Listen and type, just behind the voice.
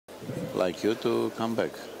like you to come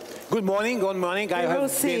back. Good morning, good morning. I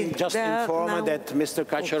have been just informed that Mr.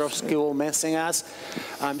 Kaczorowski will messing us.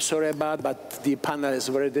 I'm sorry about, but the panel is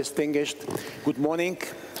very distinguished. Good morning.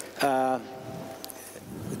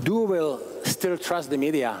 Do we still trust the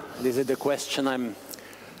media? This is the question I'm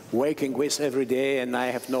waking with every day, and I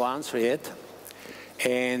have no answer yet.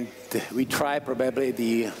 And we try probably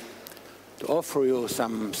to offer you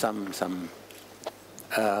some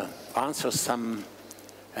answers, some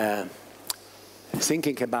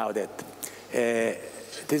thinking about it.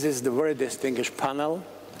 This is the very distinguished panel.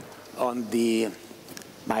 On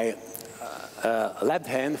my left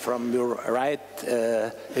hand, from your right,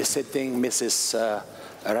 is sitting Mrs.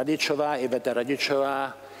 Radičová, Iveta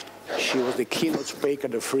Radičová. She was the keynote speaker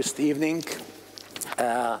the first evening.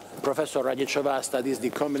 Professor Radičová studies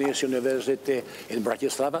the Communist University in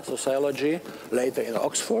Bratislava, sociology, later in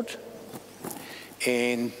Oxford.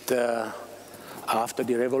 And after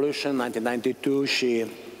the revolution, 1992, she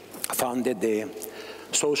founded the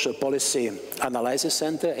Social Policy Analysis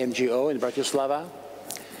Center, NGO, in Bratislava.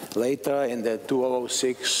 Later, in the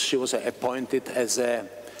 2006, she was appointed as a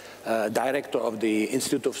director of the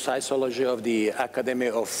Institute of Sociology of the Academy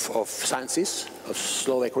of Sciences of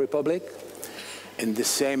Slovak Republic. In the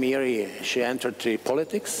same year, she entered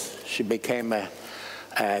politics. She became a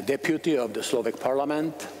deputy of the Slovak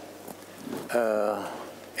Parliament.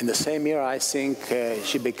 In the same year, I think,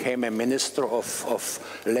 she became a minister of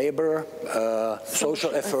labor,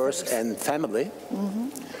 social affairs and family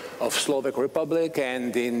of Slovak Republic,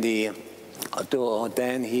 and in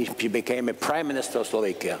then she became a prime minister of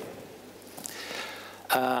Slovakia.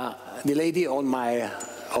 The lady on my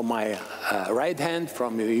right hand,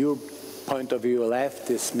 from your point of view left,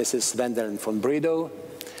 is Mrs. Vendeline from Bredow.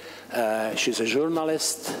 She's a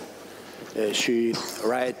journalist. She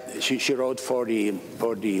wrote for the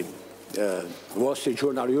Wall Street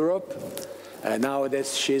Journal Europe.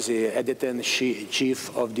 Nowadays, she's the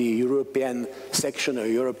editor-in-chief of the European section, or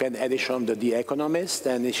European edition of the Economist,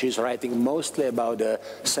 and she's writing mostly about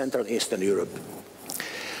Central and Eastern Europe.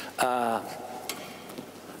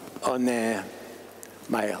 On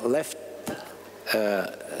my left,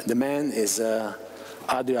 the man is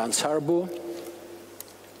Adrian Sarbu,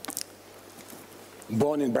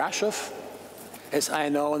 born in Bredow. As I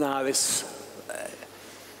know now, he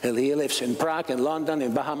lives in Prague, in London,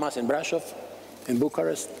 in Bahamas, in Bredow, in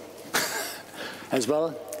Bucharest as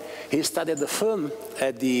well. He studied the film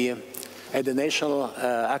at the National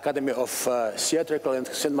Academy of Theatrical and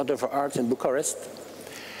Cinematographic Arts in Bucharest.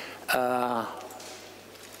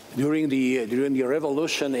 During the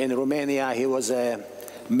revolution in Romania, he was a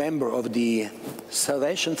member of the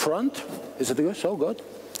Salvation Front. Is it good? So good.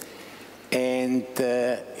 And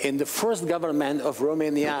in the first government of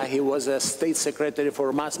Romania, he was a state secretary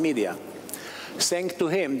for mass media. Thanks to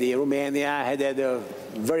him, Romania had a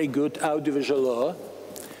very good audiovisual law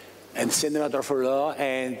and cinematographer law,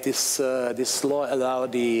 and this law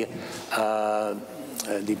allowed the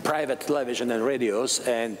private television and radios,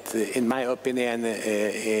 and in my opinion,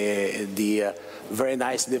 the very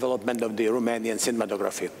nice development of the Romanian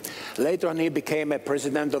cinematography. Later on, he became a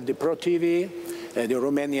president of the Pro TV, the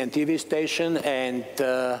Romanian TV station, and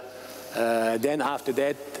then after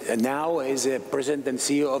that, now is a president and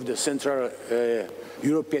CEO of the Central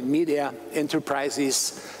European Media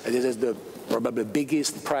Enterprises. This is the probably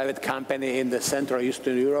biggest private company in the Central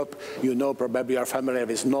Eastern Europe. You know, probably you are familiar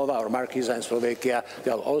with Nova or Markiza in Slovakia.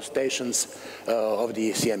 They are all stations of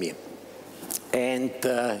the CME. And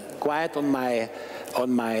quite on my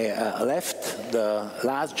left, the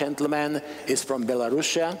last gentleman is from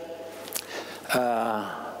Belarus.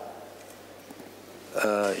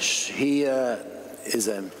 He is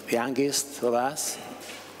the youngest of us,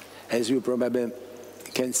 as you probably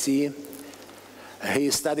can see.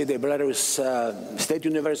 He studied at Belarus State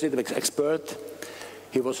University, expert.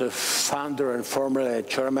 He was a founder and former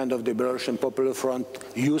chairman of the Belarusian Popular Front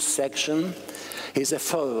youth section. He's a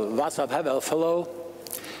Václav Havel fellow.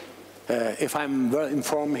 If I'm well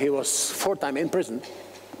informed, he was 4 times in prison.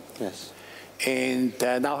 Yes. And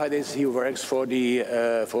nowadays he works for the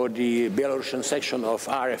Belarusian section of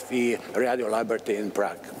RFE Radio Liberty in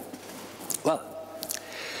Prague. Well,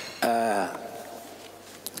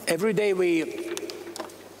 every day we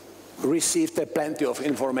received plenty of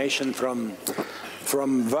information from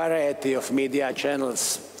variety of media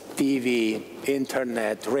channels, TV,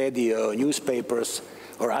 internet, radio, newspapers,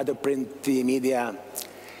 or other print media.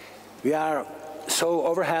 We are so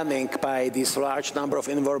overwhelming by this large number of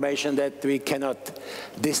information that we cannot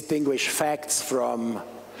distinguish facts from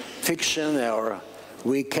fiction, or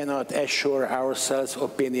we cannot assure ourselves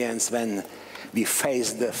opinions when we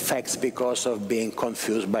face the facts because of being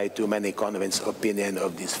confused by too many convinced opinion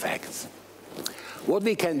of these facts. What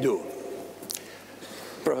we can do,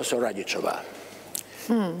 Professor Radičová.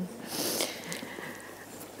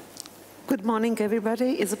 Good morning,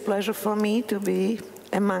 everybody. It's a pleasure for me to be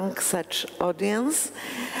among such audience.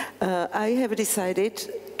 I have decided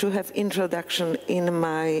to have introduction in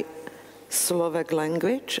my Slovak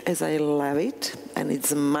language, as I love it, and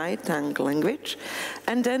it's my tongue language,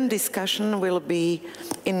 and then discussion will be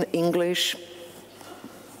in English,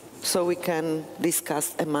 so we can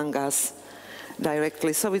discuss among us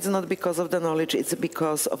directly. So it's not because of the knowledge, it's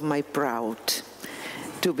because of my proud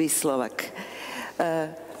to be Slovak.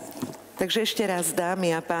 Takže ešte raz,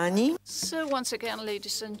 dámy a páni. So once again,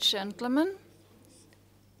 ladies and gentlemen,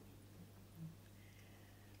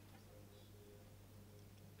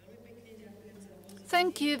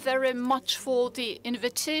 thank you very much for the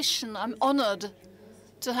invitation. I'm honored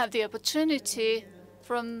to have the opportunity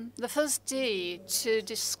from the first day to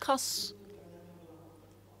discuss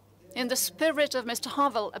in the spirit of Mr.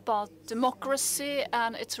 Havel about democracy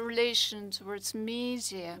and its relation towards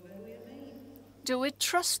media. Do we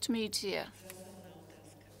trust media?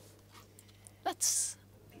 That's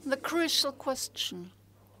the crucial question.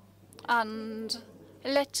 And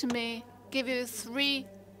let me give you 3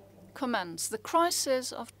 comments. The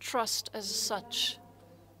crisis of trust as such.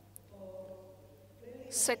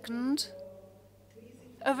 Second,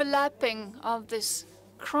 overlapping of this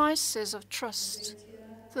crisis of trust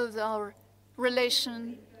with our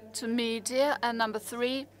relation to media. And number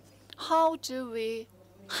 3, how do we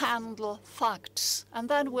handle facts? And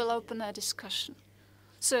then we'll open a discussion.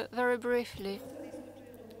 So very briefly,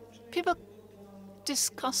 people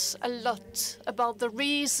discuss a lot about the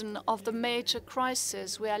reason of the major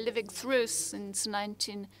crisis we are living through since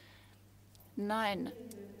 2009.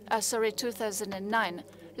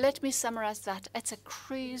 Let me summarize that. It's a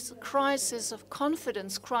crisis of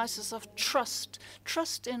confidence, crisis of trust,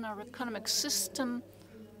 trust in our economic system,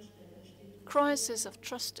 crisis of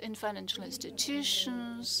trust in financial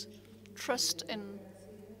institutions, trust in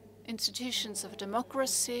institutions of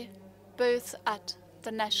democracy, both at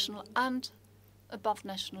the national and above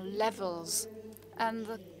national levels. And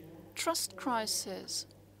the trust crisis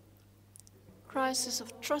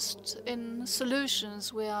of trust in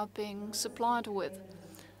solutions we are being supplied with.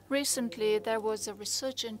 Recently, there was a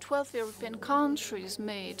research in 12 European countries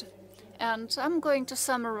made, and I'm going to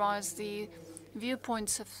summarize the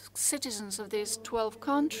viewpoints of citizens of these 12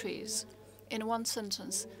 countries in one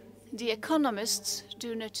sentence. The economists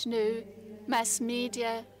do not know, mass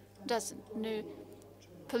media doesn't know,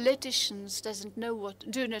 politicians do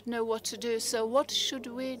not know what to do. So what should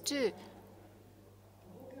we do?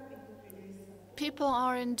 People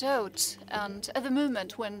are in doubt, and at the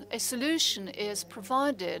moment when a solution is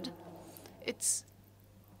provided, it's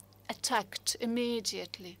attacked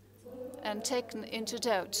immediately and taken into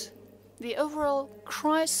doubt. The overall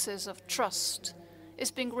crisis of trust is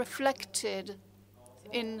being reflected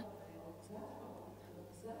in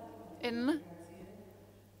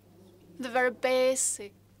the very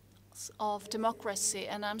basics of democracy,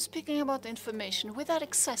 and I'm speaking about information. Without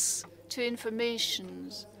access to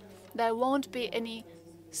information, there won't be any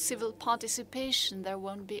civil participation, there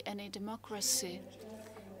won't be any democracy.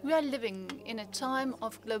 We are living in a time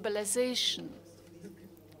of globalization.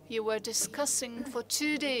 You were discussing for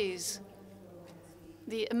 2 days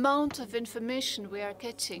the amount of information we are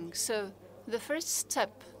getting. So the first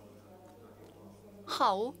step,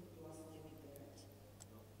 how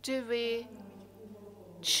do we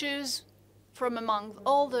choose from among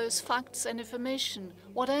all those facts and information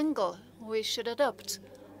what angle we should adopt,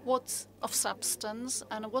 what's of substance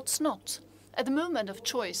and what's not? At the moment of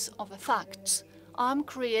choice of a fact, I'm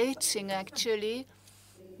creating actually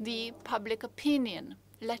the public opinion.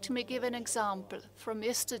 Let me give an example from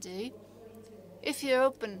yesterday. If you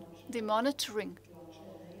open the monitoring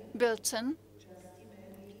bulletin,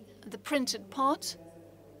 the printed part,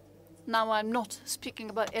 now I'm not speaking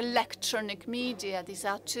about electronic media, these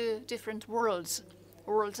are 2 different worlds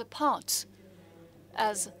apart.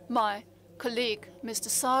 As my colleague, Mr.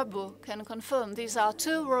 Sarbu, can confirm, these are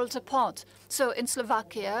 2 worlds apart. So in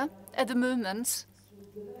Slovakia, at the moment,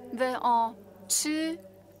 there are 2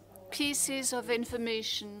 pieces of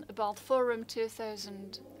information about Forum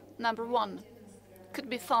 2000. Number 1 could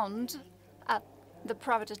be found at the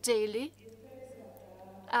Pravda Daily,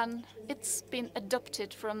 and it's been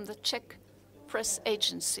adopted from the Czech press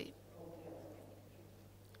agency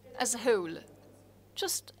as a whole.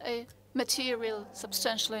 Just a material,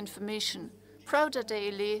 substantial information. Pravda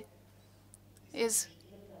Daily is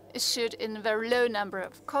issued in a very low number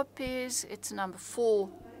of copies. It's number 4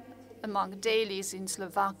 among dailies in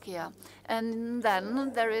Slovakia. And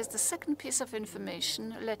then there is the second piece of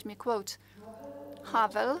information. Let me quote.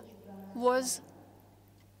 Havel was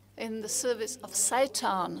in the service of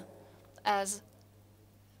Satan, as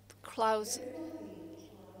Klaus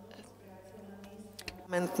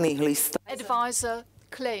advisor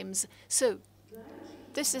claims. So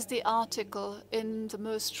this is the article in the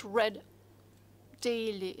most read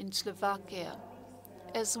daily in Slovakia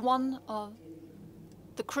as one of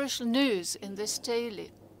the crucial news in this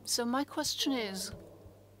daily. So my question is,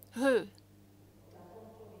 who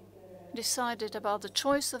decided about the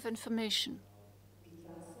choice of information?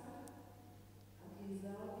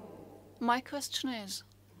 My question is,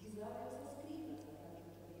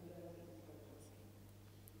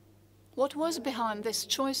 what was behind this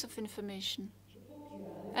choice of information?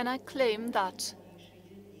 And I claim that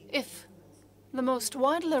if the most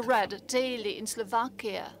widely read daily in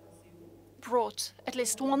Slovakia brought at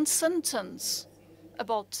least one sentence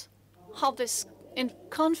about how this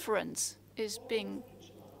conference is being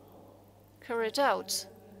carried out,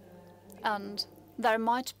 and there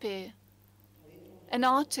might be an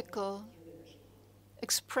article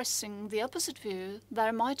expressing the opposite view,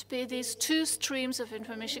 there might be these two streams of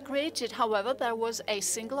information created. However, there was a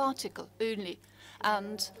single article only.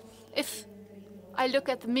 And if I look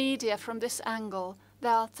at the media from this angle,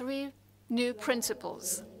 there are three new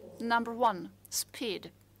principles. Number one,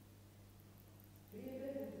 speed.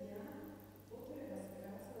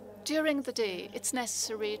 During the day, it's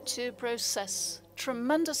necessary to process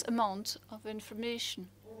tremendous amount of information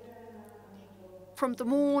from the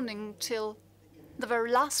morning till the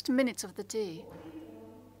very last minutes of the day.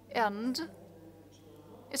 And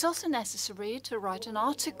it's also necessary to write an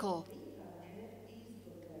article,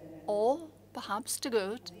 or perhaps to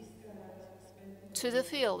go to the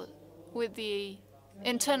field with the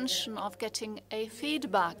intention of getting a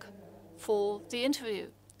feedback for the interview.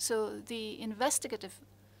 So the investigative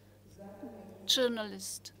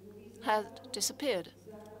journalist had disappeared.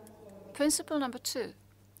 Principle number two,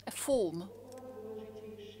 a form.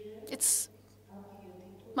 It's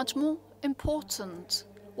much more important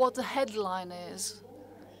what the headline is,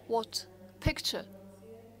 what picture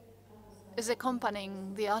is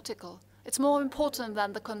accompanying the article. It's more important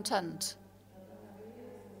than the content.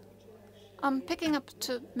 I'm picking up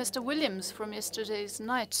to Mr. Williams from yesterday's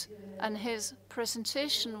night and his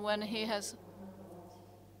presentation when he has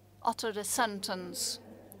uttered a sentence.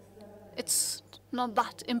 It's not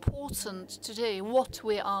that important today what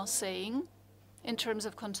we are saying in terms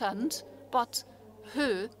of content, but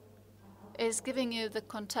who is giving you the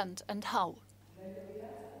content and how.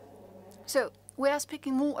 So we are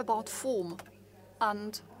speaking more about form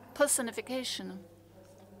and personification.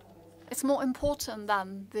 It's more important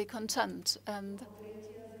than the content and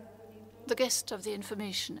the gist of the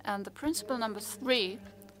information. And the principle number three,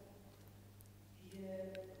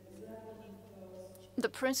 the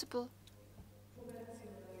principle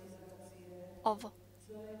of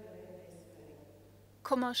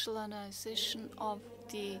commercialization of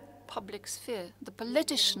the public sphere. The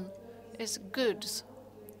politician is goods.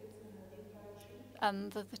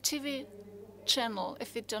 And the TV channel,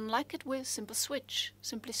 if we don't like it, we simply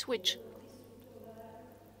switch.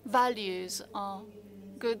 Values are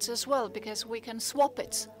goods as well, because we can swap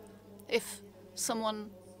it if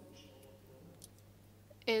someone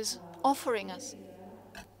is offering us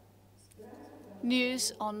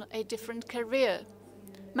news on a different career.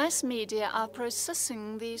 Mass media are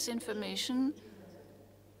processing this information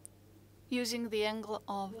using the angle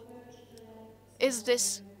of, is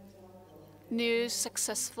this news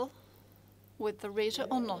successful with the reader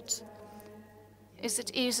or not? Is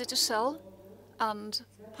it easy to sell? And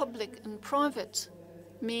public and private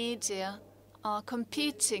media are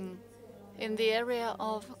competing in the area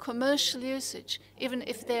of commercial usage, even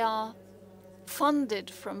if they are funded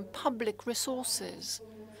from public resources.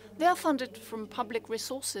 They are funded from public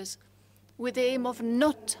resources with the aim of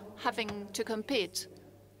not having to compete,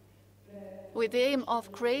 with the aim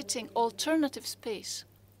of creating alternative space.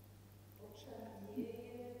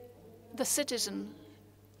 The citizen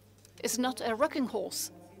is not a rocking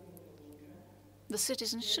horse. The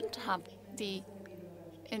citizen shouldn't have the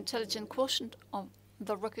intelligent quotient of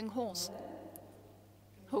the rocking horse,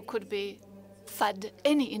 who could be fed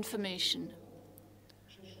any information.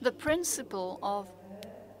 The principle of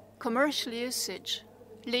commercial usage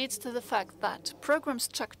leads to the fact that program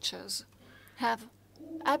structures have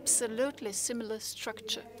absolutely similar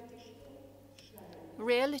structure.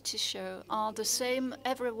 Reality shows are the same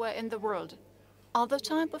everywhere in the world. Other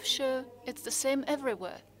type of show, it's the same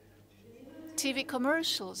everywhere. TV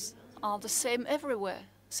commercials are the same everywhere,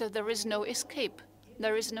 so there is no escape,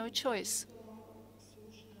 There is no choice.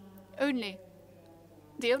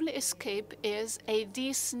 The only escape is a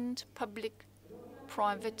decent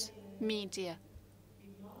public-private media.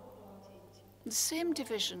 The same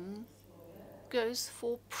division goes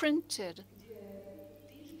for printed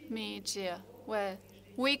media, where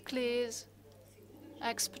weeklies,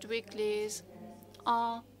 expert weeklies,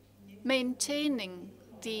 are maintaining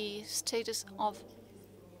the status of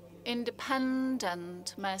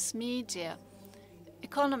independent mass media.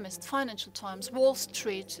 Economist, Financial Times, Wall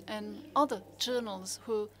Street, and other journals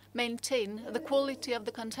who maintain the quality of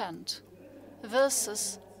the content,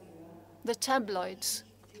 versus the tabloids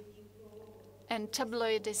and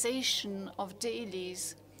tabloidization of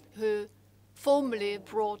dailies who formerly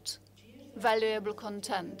brought valuable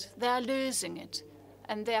content. They are losing it,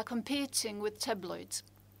 and they are competing with tabloids.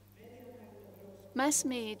 Mass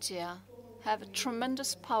media have a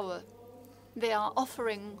tremendous power. They are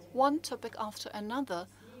offering one topic after another,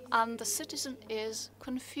 and the citizen is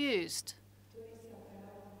confused.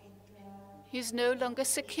 He's no longer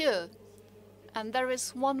secure. And there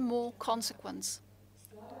is one more consequence,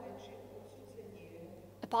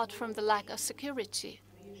 apart from the lack of security.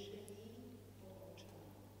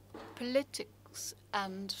 Politics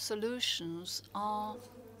and solutions are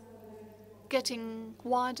getting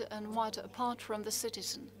wider and wider apart from the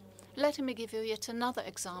citizen. Let me give you yet another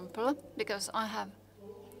example, because I have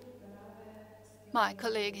my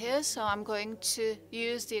colleague here, so I'm going to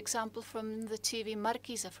use the example from the TV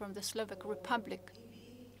Markíza from the Slovak Republic.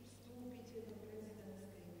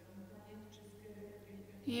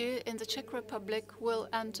 You in the Czech Republic will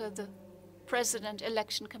enter the president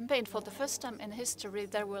election campaign. For the first time in history,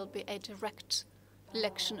 there will be a direct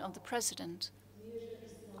election of the president.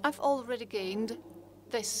 I've already gained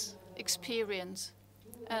this experience,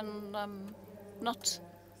 and I'm not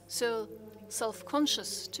so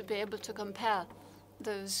self-conscious to be able to compare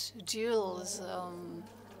those duels on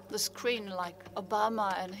the screen like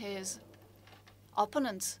Obama and his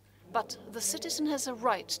opponents. But the citizen has a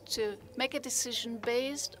right to make a decision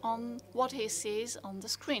based on what he sees on the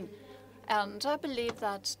screen. And I believe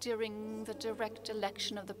that during the direct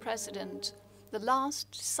election of the president, the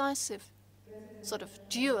last decisive sort of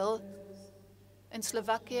duel in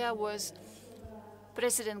Slovakia was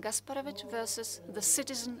President Gasparovic versus the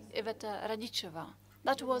citizen Iveta Radičová.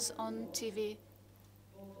 That was on TV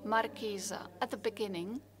Markíza. At the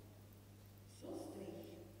beginning,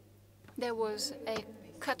 there was a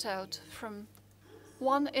cutout from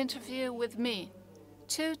one interview with me,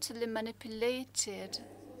 totally manipulated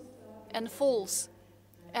and false.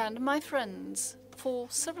 And my friends, for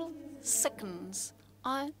several seconds,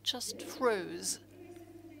 I just froze.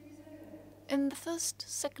 In the first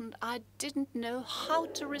second, I didn't know how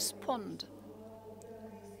to respond.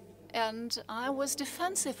 And I was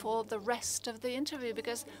defensive for the rest of the interview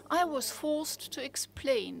because I was forced to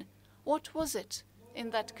explain what was it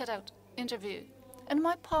in that cutout interview. And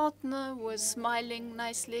my partner was smiling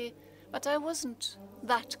nicely, but I wasn't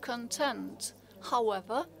that content.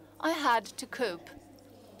 However, I had to cope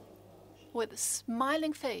with a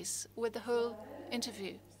smiling face with the whole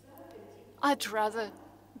interview. I'd rather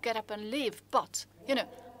get up and leave, but, you know,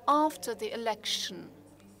 after the election,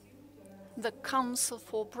 the Council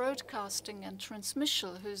for Broadcasting and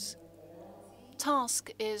Transmission, whose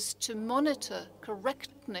task is to monitor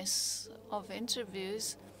correctness of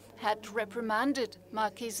interviews, had reprimanded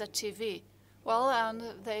Markíza TV. Well, and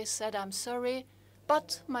they said, I'm sorry,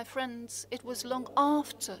 but, my friends, it was long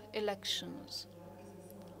after elections.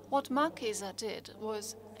 What Markíza did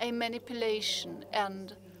was a manipulation,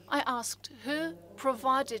 and I asked, who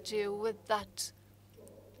provided you with that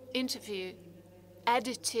interview,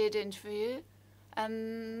 edited interview?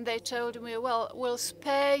 And they told me, well, we'll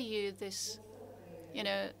spare you this,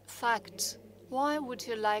 fact. Why would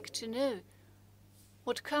you like to know?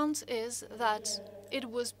 What counts is that it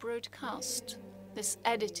was broadcast, this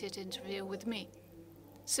edited interview with me.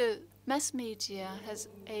 So mass media has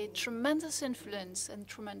a tremendous influence and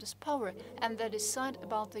tremendous power, and they decide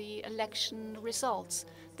about the election results.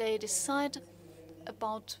 They decide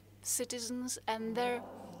about citizens and their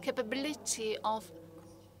capability of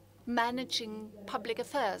managing public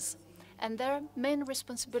affairs. And their main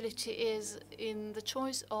responsibility is in the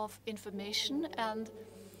choice of information and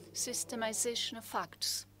systemization of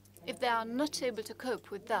facts. If they are not able to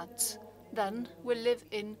cope with that, then we live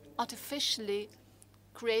in artificially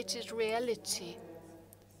created reality,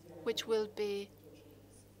 which will be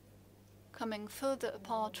coming further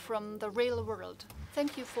apart from the real world.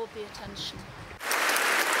 Thank you for the attention.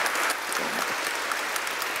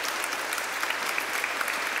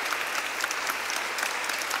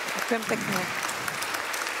 Ďakujem pekne.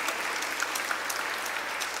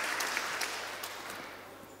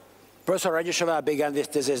 Professor Radičová began this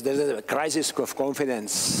thesis, there's a crisis of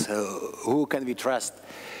confidence. Who can we trust?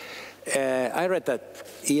 I read a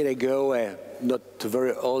year ago a not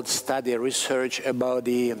very old study, research about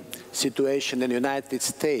the situation in the United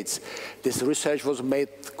States. This research was made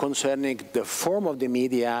concerning the form of the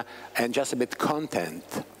media and just a bit content.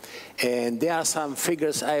 And there are some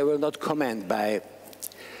figures I will not comment by.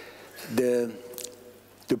 The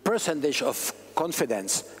percentage of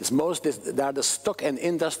confidence is they are the stock and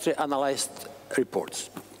industry analyzed reports.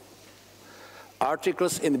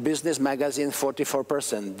 Articles in business magazine,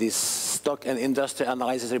 44%. This stock and industry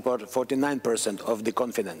analysis report, 49% of the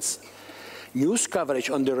confidence. News coverage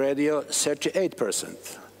on the radio,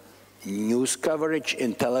 38%. News coverage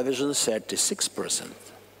in television, 36%.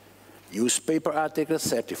 Newspaper articles,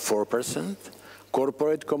 34%.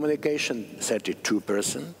 Corporate communication,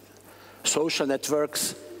 32%. Social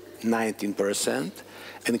networks, 19%.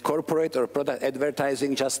 And corporate or product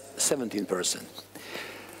advertising, just 17%.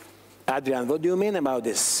 Adrian, what do you mean about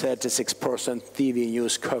this 36% TV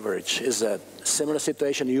news coverage? Is a similar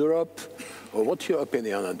situation in Europe? Or what's your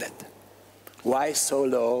opinion on that? Why so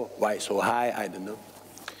low? Why so high? I don't know.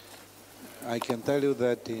 I can tell you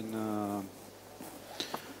that in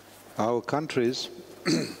our countries,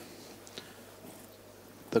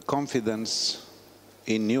 the confidence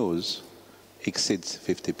in news exceeds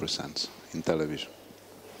 50% in television.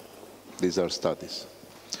 These are studies.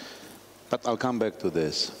 But I'll come back to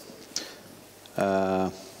this.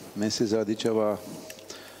 Mrs. Radičová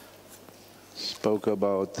spoke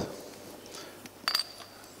about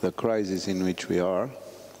the crisis in which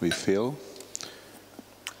we feel.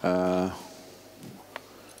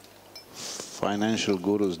 Financial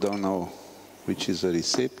gurus don't know which is a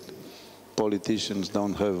receipt. Politicians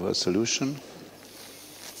don't have a solution.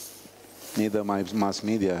 Neither mass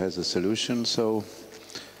media has a solution. So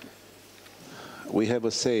we have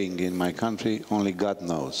a saying in my country, only God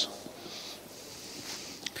knows.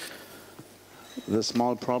 The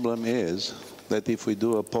small problem is that if we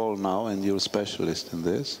do a poll now, and you're a specialist in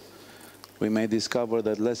this, we may discover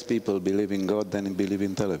that less people believe in God than believe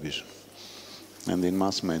in television and in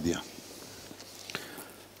mass media.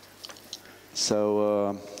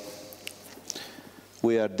 So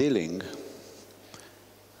we are dealing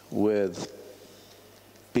with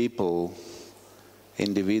people,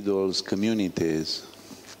 individuals, communities,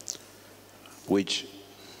 which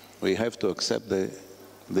we have to accept that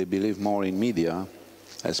they believe more in media,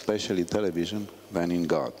 especially television, than in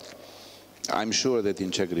God. I'm sure that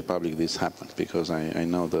in Czech Republic this happened because I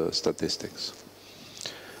know the statistics.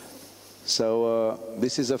 So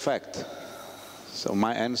this is a fact. So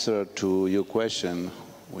my answer to your question,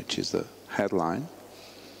 which is the headline,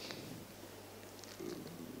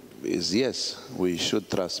 is yes, we should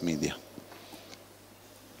trust media.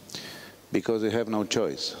 Because we have no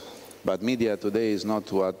choice. But media today is not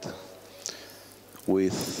what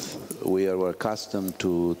we were accustomed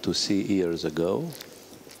to see years ago.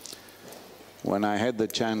 When I had the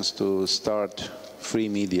chance to start free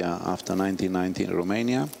media after 1990 in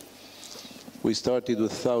Romania, we started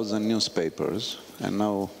with 1,000 newspapers and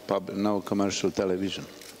no commercial television.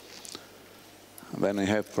 Then we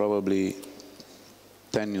have probably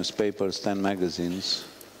 10 newspapers, 10 magazines,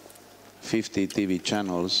 50 TV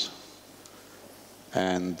channels,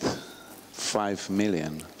 and 5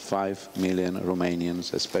 million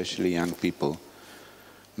Romanians, especially young people,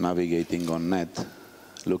 navigating on net,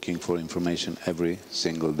 looking for information every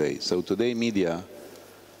single day. So today media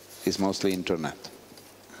is mostly internet.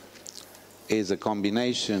 It's a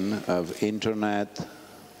combination of internet,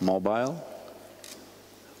 mobile,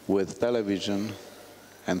 with television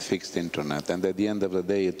and fixed internet. And at the end of the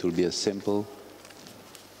day, it will be a simple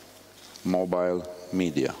mobile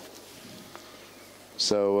media.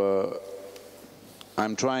 So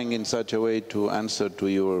I'm trying in such a way to answer to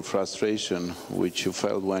your frustration, which you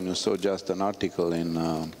felt when you saw just an article in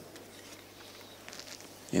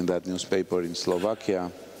that newspaper in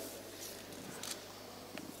Slovakia.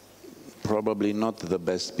 Probably not the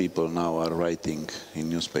best people now are writing in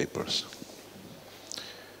newspapers.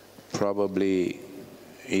 Probably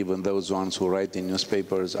even those ones who write in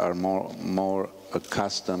newspapers are more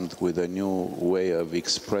accustomed with a new way of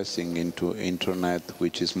expressing into internet,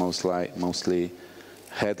 which is mostly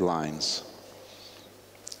headlines.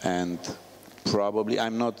 And probably,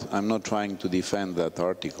 I'm not trying to defend that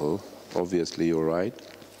article. Obviously, you're right.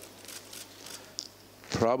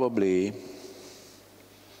 Probably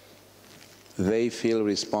they feel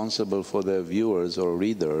responsible for their viewers or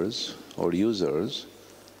readers or users,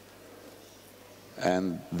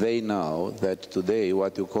 and they know that today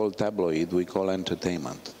what you call tabloid, we call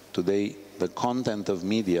entertainment. Today, the content of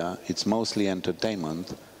media, it's mostly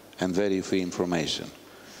entertainment, and very few information.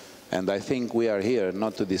 And I think we are here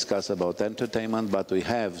not to discuss about entertainment, but we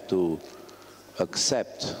have to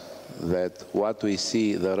accept that what we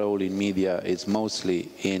see, the role in media, is mostly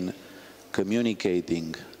in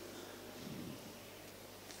communicating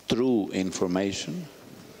true information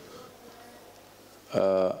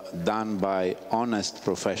done by honest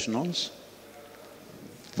professionals.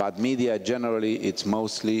 But media generally, it's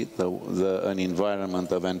mostly an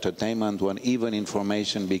environment of entertainment, when even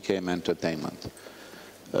information became entertainment.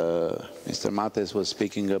 Mr. Mathé was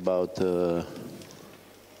speaking about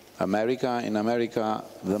America. In America,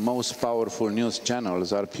 the most powerful news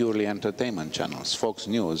channels are purely entertainment channels. Fox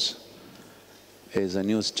News is a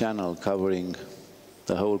news channel covering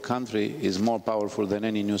the whole country, is more powerful than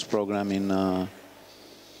any news program in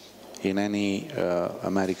any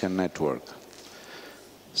American network.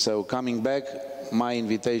 So coming back, my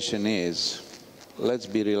invitation is, let's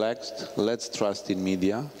be relaxed, let's trust in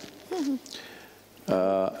media.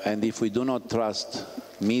 And if we do not trust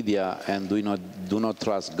media and do not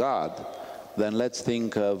trust God, then let's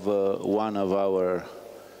think of one of our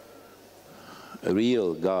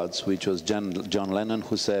real gods, which was John Lennon,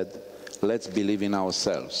 who said, let's believe in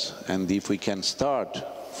ourselves. And if we can start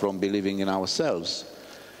from believing in ourselves,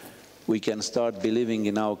 we can start believing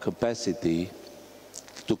in our capacity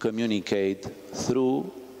to communicate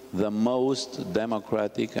through the most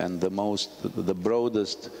democratic and the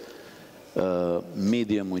broadest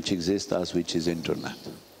medium which exists, which is internet.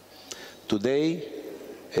 Today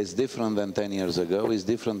is different than 10 years ago, is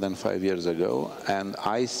different than 5 years ago, and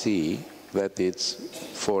I see that it's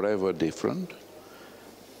forever different.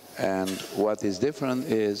 And what is different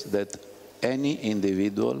is that any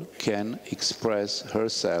individual can express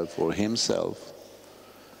herself or himself,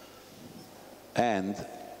 and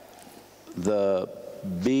the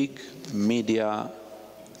big media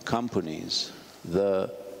companies, the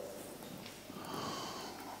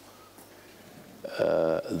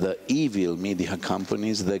evil media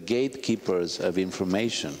companies, the gatekeepers of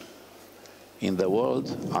information in the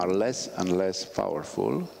world are less and less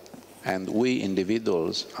powerful, and we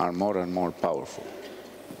individuals are more and more powerful.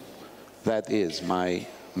 That is my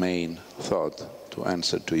main thought to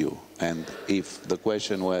answer to you. And if the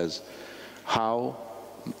question was, how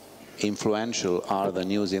influential are the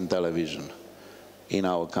news in television in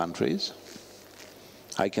our countries,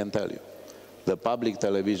 I can tell you, the public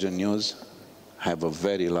television news have a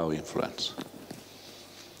very low influence.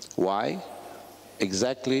 Why?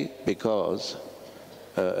 Exactly because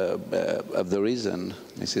of the reason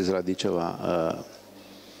Mrs. Radičová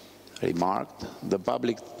remarked, the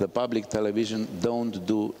public television don't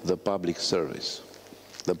do the public service.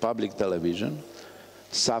 The public television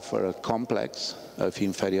suffer a complex of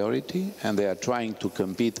inferiority, and they are trying to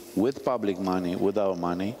compete with public money, with our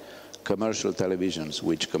money, commercial televisions,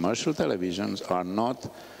 which commercial televisions are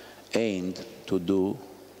not aimed to deal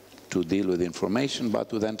with information,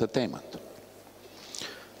 but with entertainment.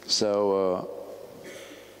 So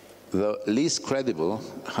the least credible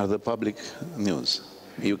are the public news.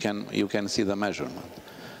 You can see the measurement.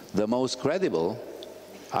 The most credible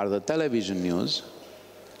are the television news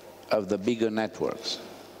of the bigger networks,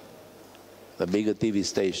 the bigger TV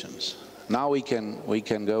stations. Now we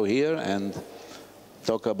can go here and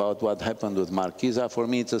talk about what happened with Marquisa. For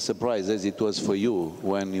me, it's a surprise, as it was for you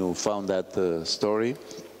when you found that story.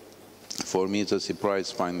 For me, it's a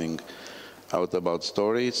surprise finding out about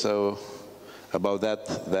story. So about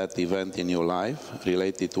that event in your life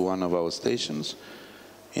related to one of our stations.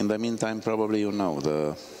 In the meantime, probably you know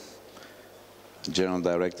the general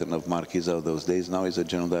director of Marquisa of those days now is a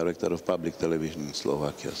general director of public television in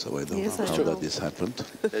Slovakia. So I don't know how that this happened.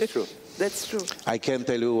 That's true. That's true. I can't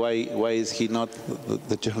tell you why is he not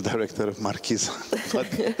the general director of Marquisa, but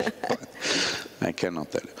I cannot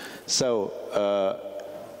tell you. So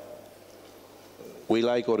we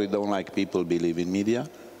like or we don't like, people believe in media,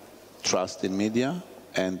 trust in media,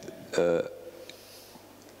 and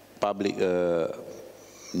public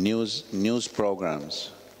news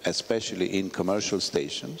programs, especially in commercial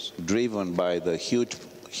stations, driven by the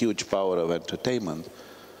huge power of entertainment,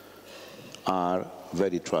 are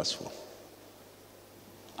very trustful.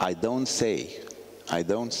 I don't say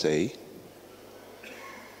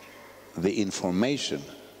the information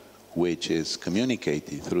which is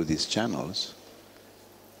communicated through these channels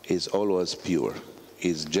is always pure,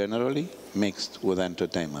 is generally mixed with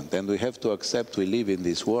entertainment. And we have to accept we live in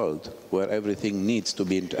this world where everything needs to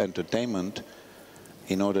be entertainment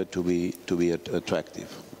in order to be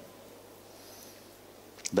attractive.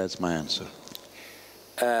 That's my answer.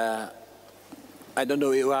 I don't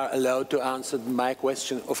know, you are allowed to answer my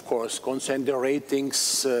question, of course. Concerning the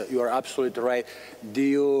ratings, you are absolutely right. Do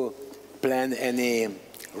you plan any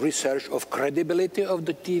research of credibility of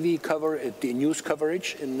the TV cover, the news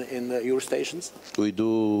coverage in your stations? We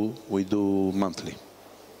do monthly.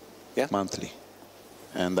 Yeah? Monthly.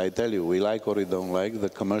 And I tell you, we like or we don't like, the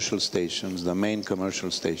commercial stations, the main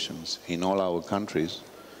commercial stations in all our countries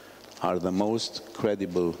are the most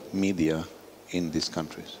credible media in these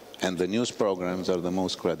countries. And the news programs are the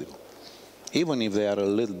most credible, even if they are a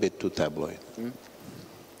little bit too tabloid. Mm.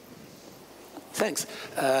 Thanks.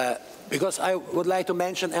 Because I would like to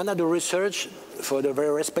mention another research for the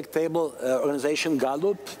very respectable organization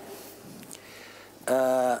Gallup,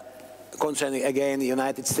 concerning, again, the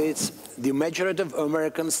United States. The majority of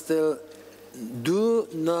Americans still do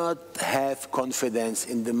not have confidence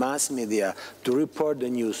in the mass media to report the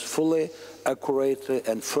news fully, accurately,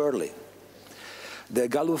 and fairly. The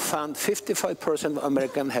Gallup found 55% of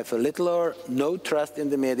Americans have a little or no trust in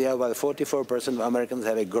the media, while 44% of Americans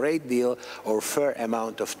have a great deal or fair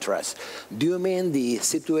amount of trust. Do you mean the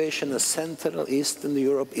situation in Central Eastern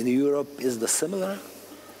Europe, is the similar?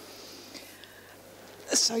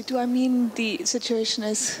 Sorry, do I mean the situation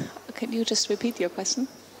is, can you just repeat your question?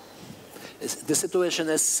 The situation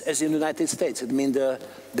is as in the United States. It means the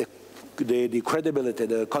credibility,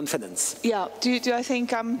 the confidence. Yeah, do I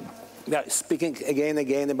think Yeah, speaking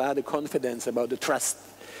again about the confidence, about the trust.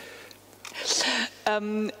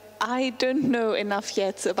 I don't know enough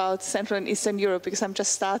yet about Central and Eastern Europe because I'm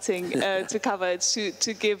just starting to cover it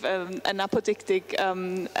to give an apodictic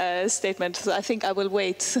statement. So I think I will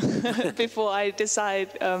wait before I decide,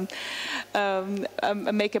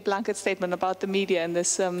 make a blanket statement about the media in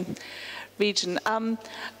this region.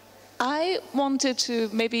 I wanted to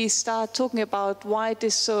maybe start talking about why it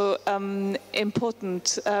is so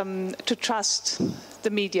important to trust the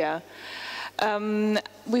media.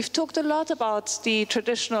 We've talked a lot about the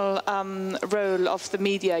traditional role of the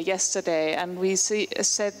media yesterday, and we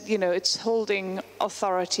said, you know, it's holding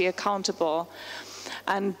authority accountable.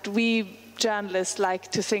 And we journalists like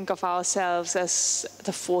to think of ourselves as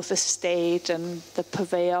the fourth estate and the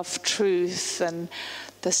purveyor of truth and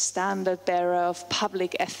the standard bearer of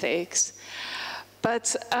public ethics.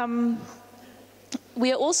 But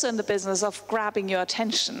we are also in the business of grabbing your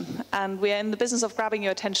attention, and we are in the business of grabbing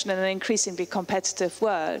your attention in an increasingly competitive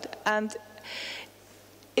world. And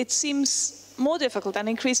it seems more difficult and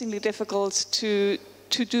increasingly difficult to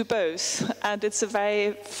do both, and it's a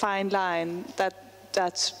very fine line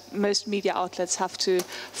that most media outlets have to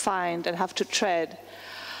find and have to tread.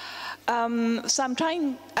 So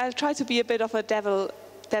I'll try to be a bit of a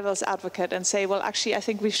devil's advocate and say, well, actually, I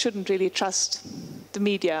think we shouldn't really trust the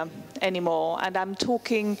media anymore. And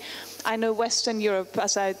I know Western Europe,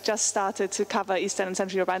 as I just started to cover Eastern and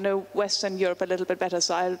Central Europe, I know Western Europe a little bit better,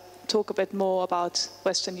 so I'll talk a bit more about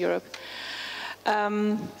Western Europe.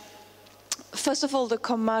 First of all, the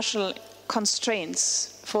commercial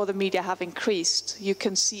constraints for the media have increased. You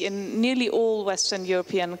can see in nearly all Western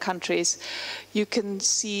European countries, you can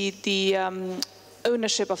see the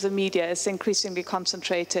ownership of the media is increasingly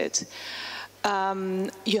concentrated.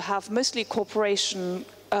 You have mostly corporation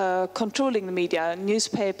controlling the media,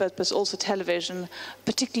 newspapers, but also television.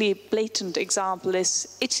 Particularly blatant example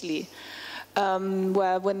is Italy,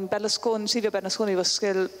 where when Silvio Berlusconi was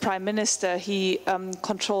still prime minister, he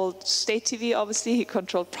controlled state TV, obviously, he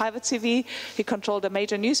controlled private TV, he controlled a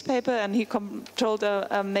major newspaper, and he controlled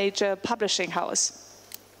a major publishing house.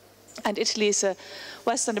 And Italy is a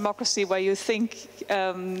Western democracy where you think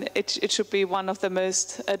it should be one of the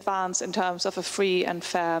most advanced in terms of a free and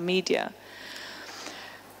fair media.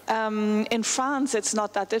 In France, it's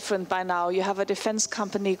not that different by now. You have a defense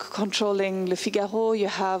company controlling Le Figaro. You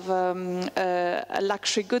have a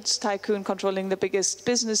luxury goods tycoon controlling the biggest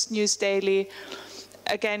business news daily.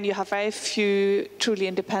 Again, you have very few truly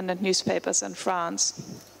independent newspapers in France.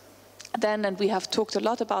 Then, and we have talked a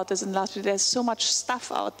lot about this in the last week, there's so much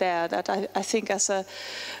stuff out there that I think as a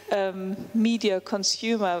media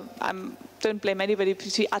consumer, don't blame anybody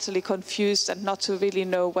to be utterly confused and not to really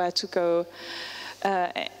know where to go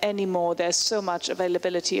anymore. There's so much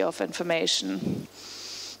availability of information.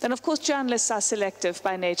 Then, of course, journalists are selective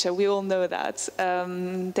by nature. We all know that.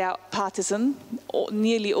 They are partisan.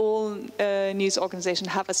 Nearly all news organizations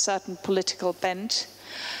have a certain political bent.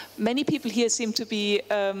 Many people here seem to be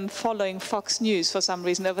following Fox News for some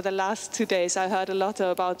reason. Over the last 2 days, I heard a lot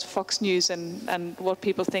about Fox News and what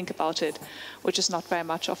people think about it, which is not very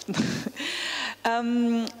much often.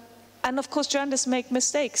 And of course, journalists make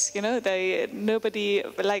mistakes. You know, nobody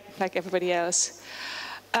like everybody else.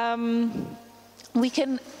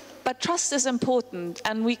 But But trust is important,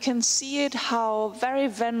 and we can see it how very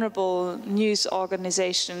vulnerable news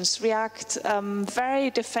organizations react very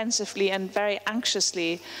defensively and very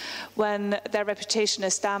anxiously when their reputation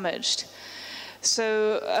is damaged. So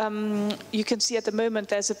you can see at the moment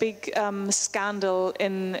there's a big scandal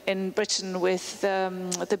in Britain with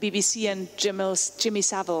the BBC and Jimmy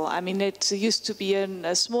Savile. I mean, it used to be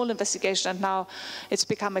a small investigation, and now it's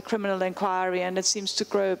become a criminal inquiry, and it seems to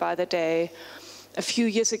grow by the day. A few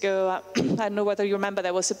years ago, I don't know whether you remember,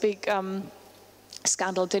 there was a big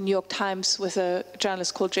scandal in the New York Times with a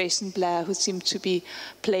journalist called Jason Blair, who seemed to be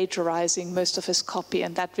plagiarizing most of his copy,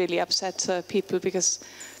 and that really upset people, because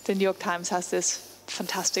the New York Times has this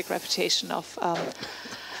fantastic reputation of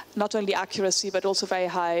not only accuracy, but also very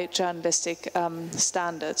high journalistic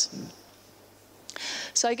standards.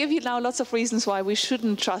 So I give you now lots of reasons why we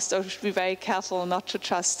shouldn't trust, or should be very careful not to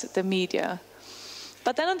trust the media.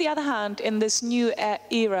 But then on the other hand, in this new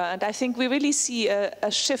era, and I think we really see a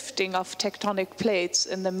shifting of tectonic plates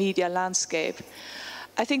in the media landscape,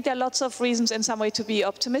 I think there are lots of reasons in some way to be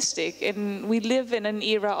optimistic. We live in an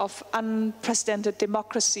era of unprecedented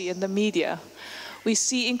democracy in the media. We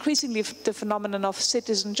see increasingly the phenomenon of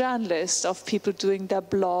citizen journalists, of people doing their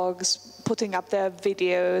blogs, putting up their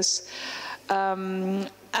videos.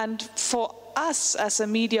 And for us as a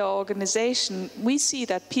media organization, we see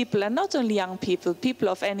that people, and not only young people, people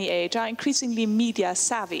of any age, are increasingly media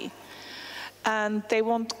savvy. And they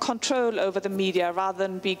want control over the media rather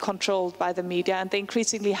than be controlled by the media, and they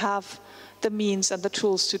increasingly have the means and the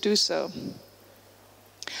tools to do so.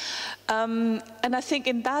 And I think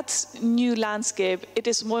in that new landscape, it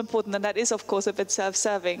is more important, and that is of course a bit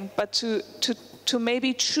self-serving, but to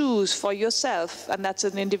maybe choose for yourself, and that's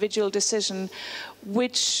an individual decision,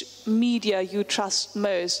 which media you trust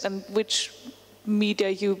most and which media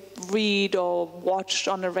you read or watch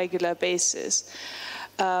on a regular basis.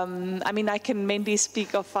 I mean, I can mainly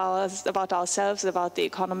speak about ourselves, about The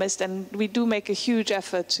Economist, and we do make a huge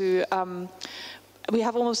effort to, we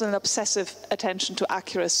have almost an obsessive attention to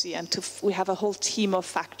accuracy, and we have a whole team of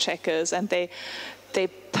fact checkers, and they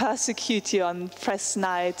persecute you on press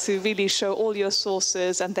night to really show all your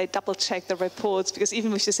sources, and they double check the reports, because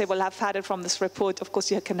even if you say, well, I've had it from this report, of course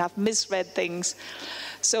you can have misread things.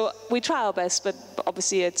 So we try our best, but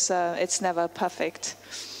obviously it's never perfect.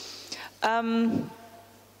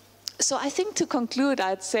 So I think to conclude,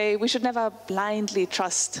 I'd say we should never blindly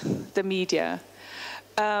trust the media.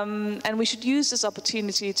 And we should use this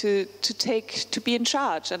opportunity to be in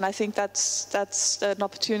charge. And I think that's an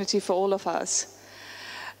opportunity for all of us.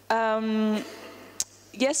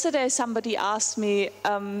 Yesterday, somebody asked me,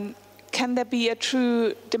 can there be a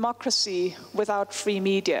true democracy without free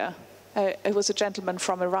media? It was a gentleman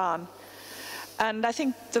from Iran. And I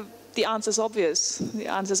think the answer is obvious. The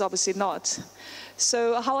answer is obviously not.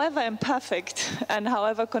 So however imperfect and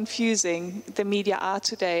however confusing the media are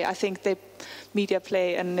today, I think the media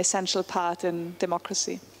play an essential part in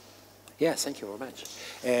democracy. Yes, thank you very much.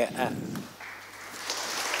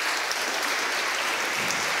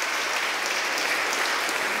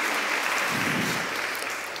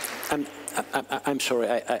 I'm sorry,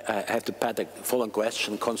 I have to add a following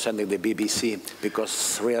question concerning the BBC,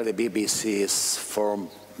 because really the BBC is, for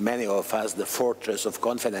many of us, the fortress of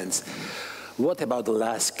confidence. What about the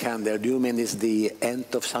last scandal? Do you mean it's the end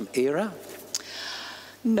of some era?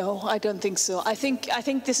 No, I don't think so. I think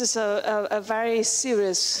this is a very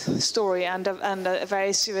serious story and a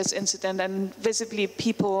very serious incident, and visibly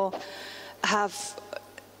people have,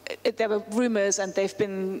 there were rumors and they've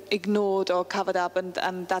been ignored or covered up,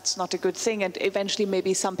 and that's not a good thing, and eventually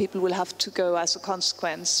maybe some people will have to go as a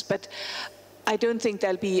consequence. But I don't think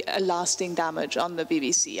there'll be a lasting damage on the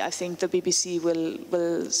BBC. I think the BBC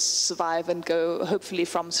will survive and go hopefully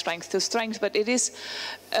from strength to strength, but it is,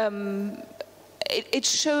 it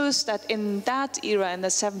shows that in that era, in the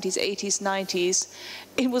 70s, 80s, 90s,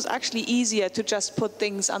 it was actually easier to just put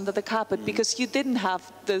things under the carpet because you didn't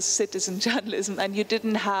have the citizen journalism and you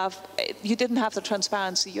didn't have the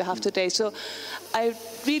transparency you have today. So I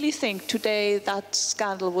really think today that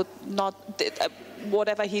scandal would not,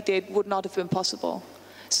 whatever he did would not have been possible.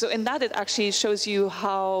 So in that it actually shows you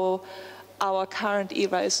how our current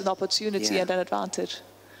era is an opportunity and an advantage.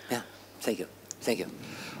 Yeah, thank you, thank you.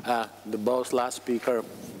 The both last speaker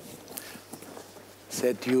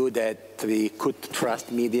said to you that we could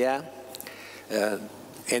trust media.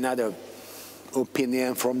 Another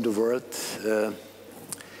opinion from the world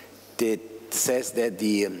that says that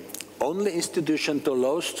the only institution to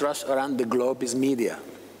lose trust around the globe is media.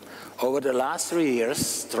 Over the last 3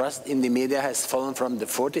 years, trust in the media has fallen from the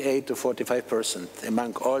 48 to 45%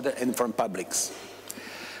 among all and from publics.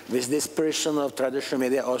 With this dispersion of traditional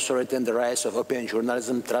media authority and the rise of opinion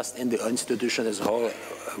journalism, trust in the institution as a whole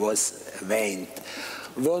was waned.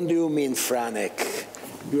 What do you mean, Franak?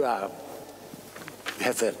 You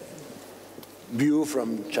have a view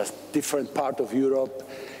from just different part of Europe.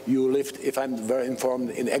 You lived, if I'm very informed,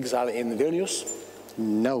 in exile in Vilnius?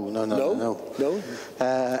 No.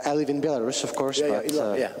 I live in Belarus, of course.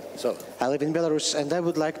 So I live in Belarus, and I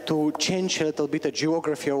would like to change a little bit the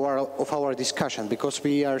geography of our discussion, because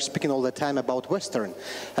we are speaking all the time about Western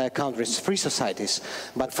countries, free societies.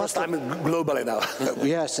 But first time globally now.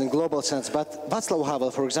 Yes, in global sense. But Václav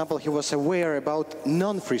Havel, for example, he was aware about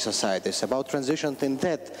non-free societies, about transition in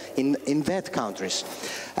that countries.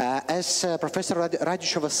 As Professor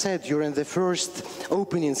Radičová said during the first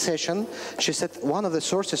opening session, she said one of the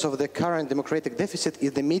sources of the current democratic deficit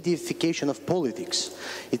is the mediaification of politics.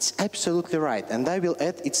 It's absolutely right, and I will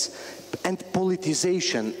add and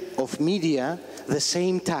politicization of media the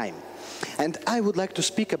same time. And I would like to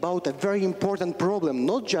speak about a very important problem,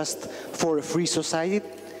 not just for a free society,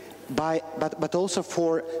 but also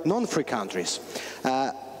for non-free countries.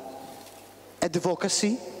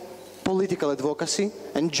 Advocacy, political advocacy,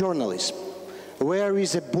 and journalism. Where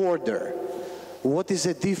is a border? What is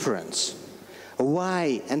the difference?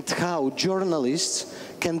 Why and how journalists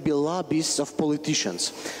can be lobbyists of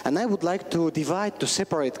politicians. And I would like to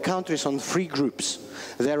separate countries on three groups.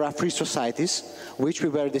 There are free societies, which we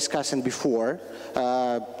were discussing before,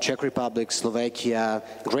 Czech Republic, Slovakia,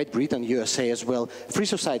 Great Britain, USA as well. Free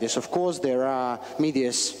societies, of course, there are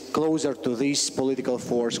medias closer to this political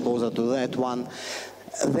force, closer to that one.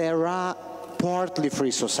 There are partly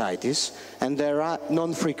free societies, and there are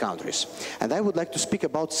non-free countries. And I would like to speak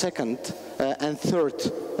about second and third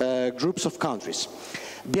groups of countries.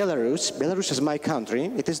 Belarus is my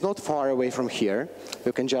country. It is not far away from here.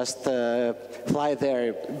 You can just fly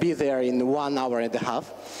there, be there in 1 hour and a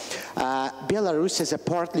half. Belarus is a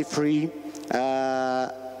partly free,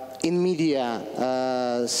 in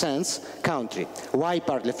media sense, country. Why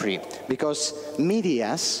partly free? Because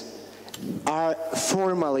medias are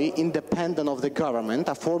formally independent of the government,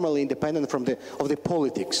 are formally independent of the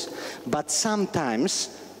politics. But sometimes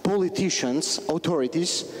politicians,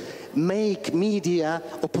 authorities, make media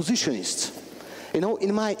oppositionists. You know,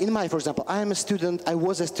 for example, I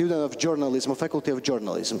was a student of journalism, faculty of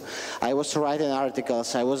journalism. I was writing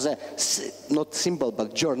articles, I was not simple,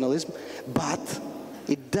 but journalism, but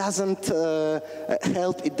it doesn't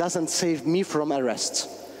help, it doesn't save me from arrests.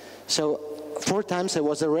 So 4 times I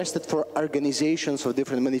was arrested for organizations of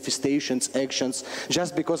different manifestations, actions,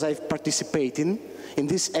 just because I've participated in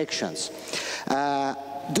these actions.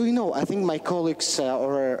 Do you know, I think my colleagues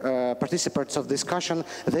or participants of discussion,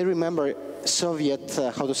 they remember Soviet,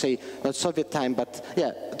 how to say, not Soviet time, but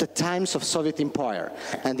yeah, the times of Soviet Empire.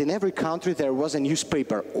 And in every country there was a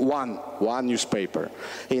newspaper, one newspaper.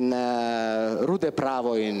 In Rude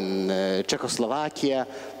Pravo in Czechoslovakia,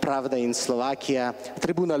 Pravda in Slovakia,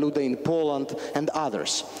 Tribuna Luda in Poland, and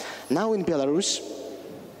others. Now in Belarus,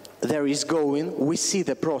 we see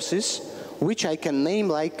the process, which I can name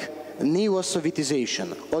like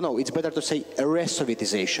neo-Sovietization. Oh no, it's better to say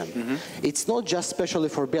re-Sovietization. Mm-hmm. It's not just specially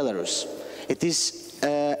for Belarus. It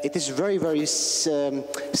is very, very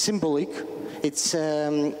symbolic. It's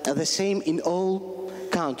the same in all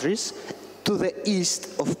countries to the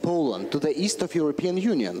east of Poland, to the east of European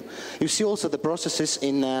Union. You see also the processes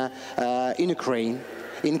in Ukraine,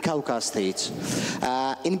 in Caucasus states.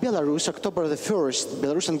 In Belarus, October the 1st,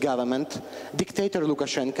 Belarusian government, dictator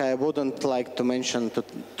Lukashenko, I wouldn't like to mention,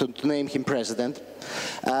 to name him president,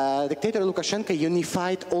 dictator Lukashenko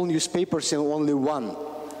unified all newspapers in only one.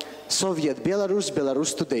 Soviet Belarus,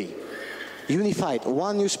 Belarus Today. Unified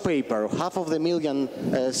one newspaper,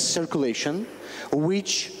 500,000 circulation,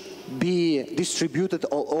 which be distributed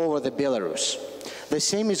all over the Belarus. The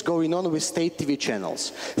same is going on with state TV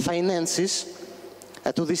channels. Finances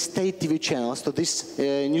to these state TV channels, to these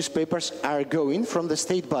newspapers are going from the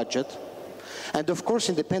state budget. And of course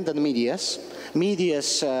independent medias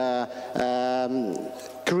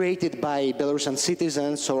created by Belarusian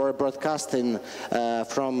citizens or broadcasting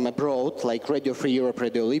from abroad, like Radio Free Europe,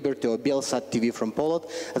 Radio Liberty, or Bielsat TV from Poland,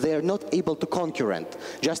 they are not able to concurrent.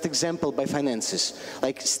 Just example by finances,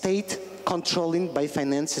 like state controlling by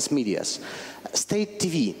finances medias. State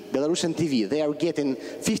TV, Belarusian TV, they are getting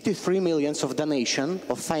 53 million of donation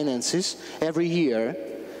of finances every year,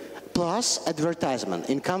 plus advertisement,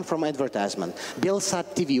 income from advertisement.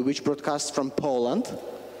 Bielsat TV, which broadcasts from Poland,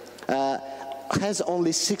 has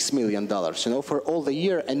only $6 million, for all the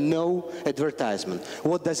year and no advertisement.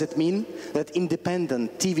 What does it mean? That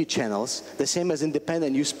independent TV channels, the same as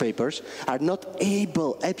independent newspapers, are not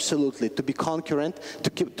able absolutely to be concurrent,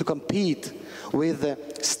 to compete with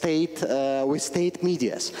state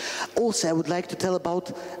medias. Also, I would like to tell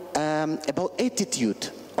about attitude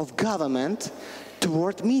of government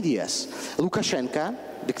toward medias. Lukashenko,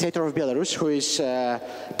 dictator of Belarus, who is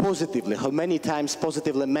who many times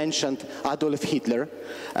positively mentioned Adolf Hitler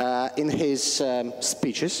in his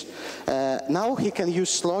speeches. Now he can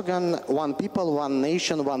use slogan, one people, one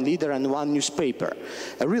nation, one leader, and one newspaper.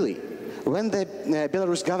 Really, when the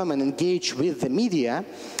Belarus government engaged with the media,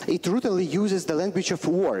 it routinely uses the language of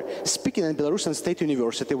war. Speaking in Belarusian State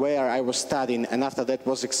University, where I was studying, and after that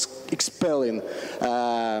was expelling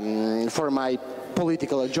for my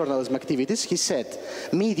political and journalism activities, he said,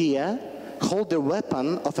 media hold the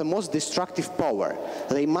weapon of a most destructive power.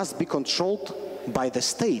 They must be controlled by the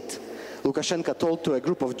state. Lukashenko told to a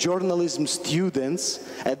group of journalism students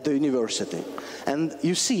at the university. And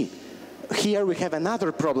you see, here we have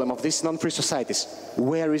another problem of these non-free societies.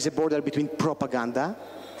 Where is the border between propaganda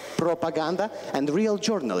and real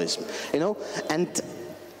journalism? And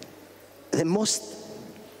the most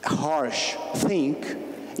harsh thing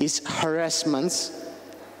is harassments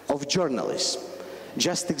of journalists.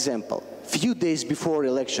 Just example, few days before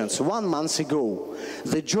elections, 1 month ago,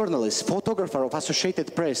 the journalist, photographer of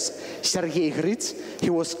Associated Press, Sergei Gritz, he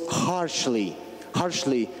was harshly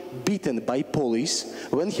beaten by police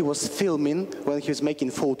when he was filming, when he was making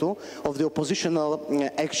photo of the oppositional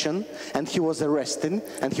action, and he was arrested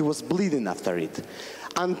and he was bleeding after it.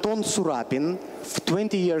 Anton Surapin,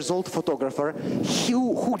 20 years old photographer,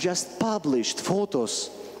 who just published photos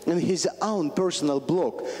in his own personal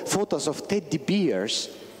blog, photos of teddy bears,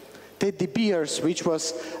 which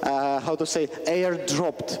was,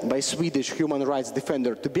 airdropped by Swedish human rights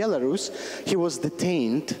defender to Belarus. He was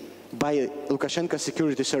detained by Lukashenko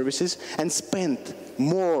security services and spent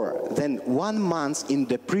more than 1 month in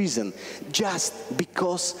the prison just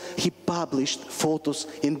because he published photos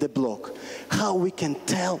in the blog. How we can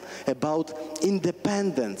tell about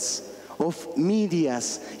independence of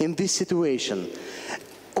medias in this situation?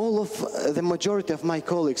 All of the majority of my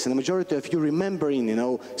colleagues and the majority of you remembering,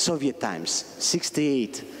 Soviet times,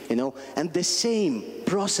 68, and the same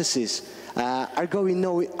processes are going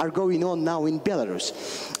on now in Belarus.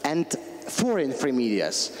 And foreign free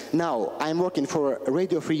medias. Now, I'm working for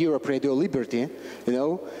Radio Free Europe, Radio Liberty,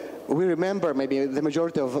 We remember, maybe the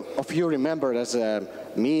majority of you remember as a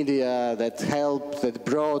media that helped, that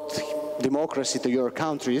brought democracy to your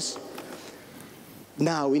countries.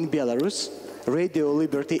 Now in Belarus, Radio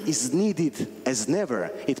Liberty is needed as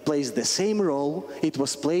never. It plays the same role it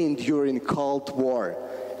was playing during Cold War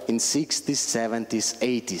in 60s, 70s,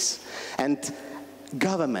 80s. And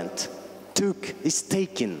government is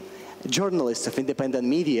taking journalists of independent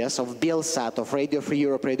medias, of Belsat, of Radio Free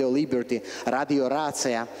Europe, Radio Liberty, Radio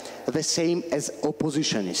Racja, the same as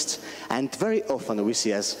oppositionists. And very often we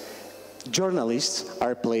see as journalists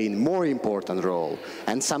are playing more important role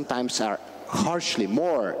and sometimes are harshly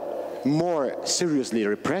more seriously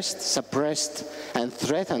repressed, suppressed, and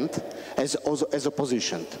threatened as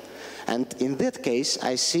opposition. And in that case,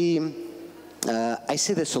 I see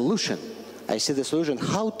the solution. I see the solution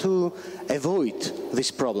how to avoid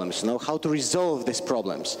these problems, how to resolve these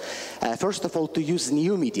problems. First of all, to use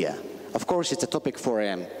new media. Of course, it's a topic for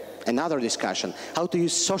another discussion. How to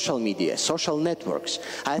use social media, social networks.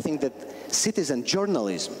 I think that citizen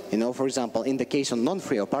journalism, for example, in the case of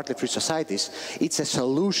non-free or partly free societies, it's a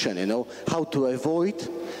solution, how to avoid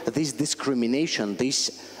this discrimination,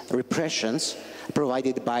 these repressions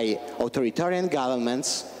provided by authoritarian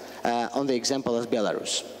governments on the example of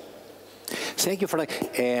Belarus. Thank you, Franak.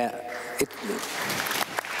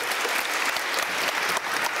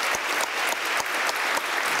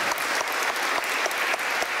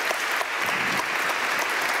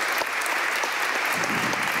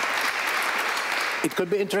 It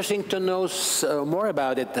could be interesting to know more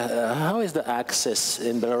about it. How is the access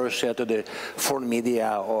in Belarus to the foreign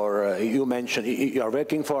media? Or you mentioned you are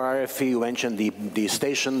working for RFE. You mentioned the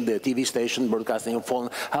station, the TV station broadcasting on phone.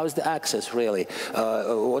 How is the access really?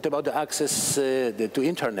 What about the access to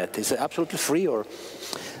internet? Is it absolutely free or?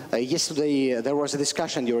 Yesterday there was a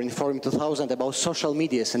discussion during Forum 2000 about social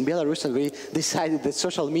medias in Belarus, and we decided that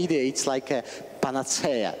social media it's like a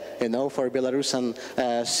panacea, for Belarusian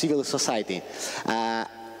civil society.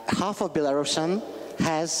 Half of Belarusian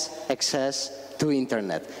has access to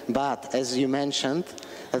internet. But as you mentioned,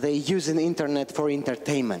 they use the internet for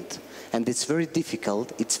entertainment. And it's very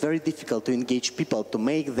difficult to engage people, to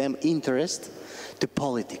make them interest to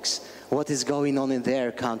politics, what is going on in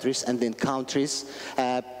their countries and in countries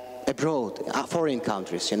abroad, foreign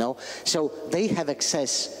countries, you know. So they have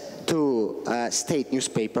access to state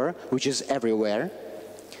newspaper, which is everywhere.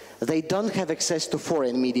 They don't have access to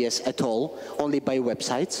foreign medias at all, only by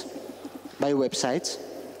websites,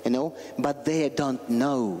 you know, but they don't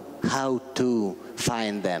know how to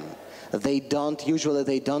find them. Usually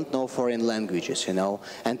they don't know foreign languages, you know,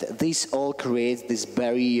 and this all creates this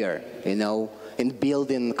barrier, you know, in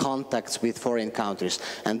building contacts with foreign countries.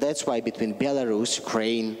 And that's why between Belarus,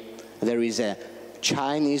 Ukraine, there is a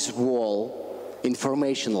Chinese wall,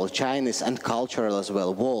 informational, Chinese and cultural as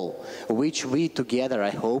well, wall, which we together, I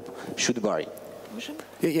hope, should bury.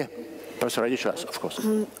 Yeah. Professor Radičová, of course.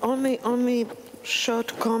 Only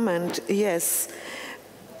short comment, yes.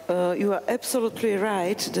 You are absolutely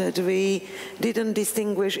right that we didn't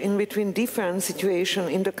distinguish in between different situations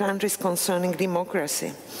in the countries concerning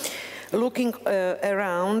democracy. Looking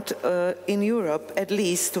around in Europe, at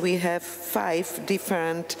least we have 5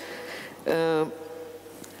 different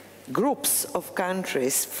groups of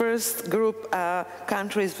countries. First group are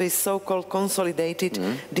countries with so-called consolidated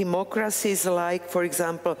democracies, like, for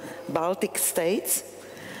example, Baltic states,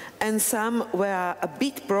 and some were a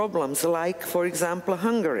bit problems, like, for example,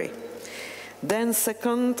 Hungary. Then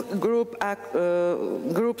second group are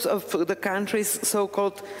groups of the countries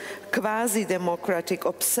so-called quasi-democratic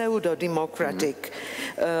or pseudo-democratic.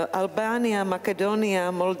 Albania,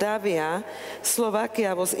 Macedonia, Moldavia,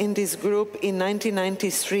 Slovakia was in this group in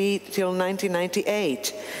 1993 till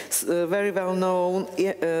 1998, very well-known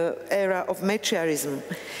era of Mečiarism.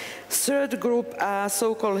 Third group are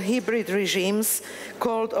so-called hybrid regimes,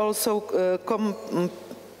 called also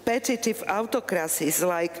competitive autocracies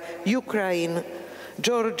like Ukraine,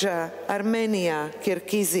 Georgia, Armenia,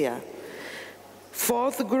 Kyrgyzstan.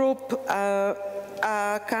 Fourth group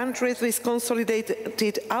are countries with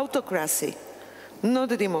consolidated autocracy, not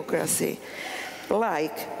democracy,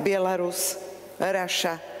 like Belarus,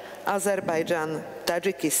 Russia, Azerbaijan,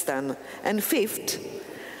 Tajikistan. And fifth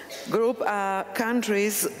group are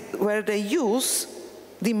countries where they use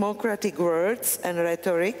democratic words and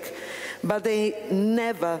rhetoric, but they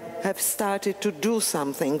never have started to do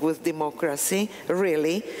something with democracy,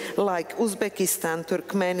 really, like Uzbekistan,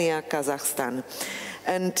 Turkmenia, Kazakhstan.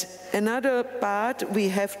 And another part we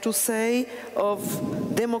have to say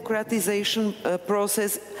of democratization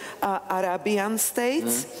process are Arabian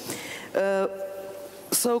states,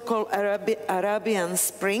 so-called Arabian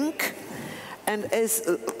Spring. And as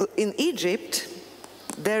in Egypt,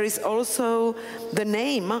 there is also the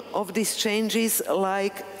name of these changes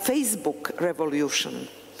like Facebook revolution,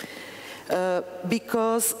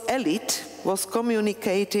 because elite was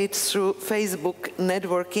communicated through Facebook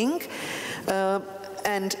networking,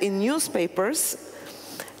 and in newspapers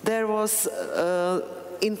there was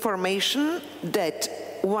information that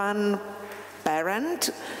one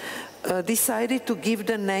parent decided to give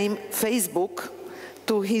the name Facebook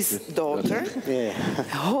to his daughter.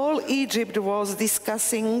 Whole Egypt was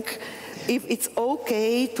discussing if it's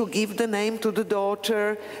okay to give the name to the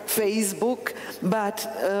daughter Facebook, but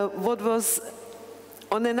what was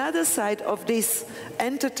on another side of this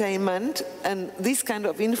entertainment and this kind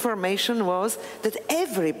of information was that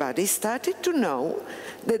everybody started to know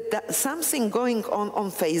that something going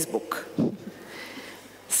on Facebook.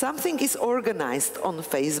 Something is organized on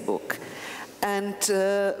Facebook. And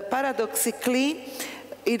paradoxically,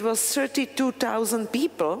 it was 32,000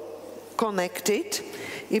 people connected.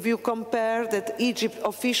 If you compare that Egypt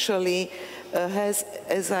officially has,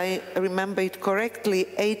 as I remember it correctly,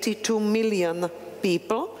 82 million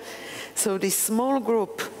people. So this small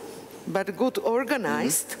group, but good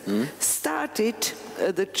organized, started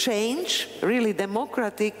the change, really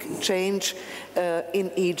democratic change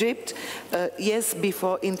in Egypt. Yes,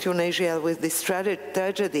 before in Tunisia with this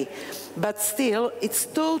tragedy. But still, it's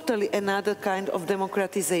totally another kind of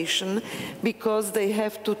democratization, because they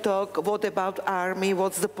have to talk, what about army,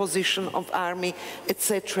 what's the position of army,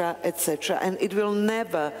 etc., etc. And it will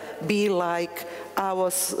never be like our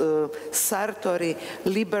Sartori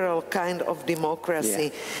liberal kind of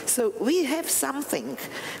democracy. So we have something.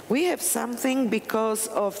 We have something because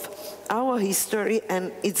of our history,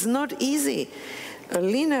 and it's not easy.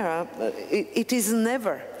 Linear, it is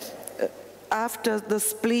never. After the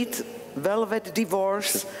split, velvet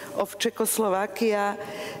divorce of Czechoslovakia,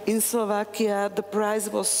 in Slovakia, the price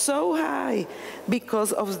was so high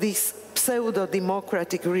because of this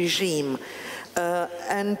pseudo-democratic regime.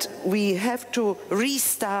 and we have to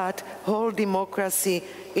restart whole democracy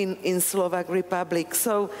in Slovak Republic.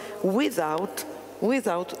 So without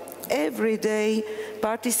everyday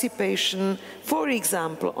participation, for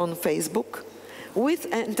example, on Facebook, with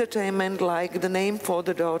entertainment like the name for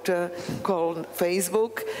the daughter called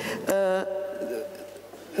Facebook,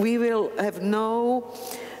 we will have no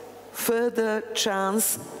further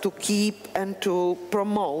chance to keep and to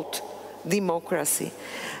promote democracy.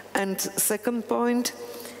 And second point,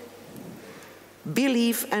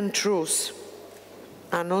 belief and truth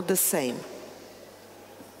are not the same.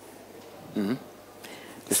 Mm-hmm.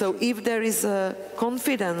 So if there is a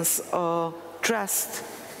confidence or trust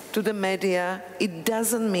to the media, it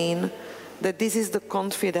doesn't mean that this is the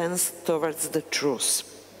confidence towards the truth.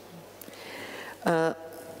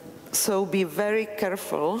 So be very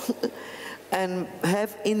careful and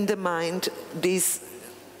have in the mind this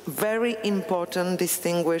very important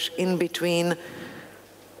distinguish in between,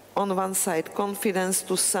 on one side, confidence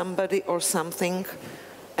to somebody or something,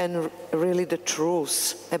 and really the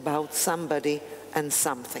truth about somebody and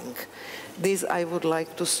something. This I would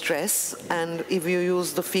like to stress, and if you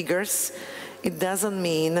use the figures, it doesn't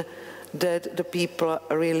mean that the people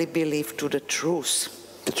really believe to the truth.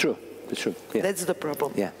 The truth, yeah. That's the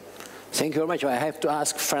problem. Yeah. Thank you very much. I have to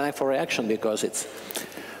ask Franak for reaction because it's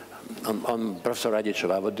on Professor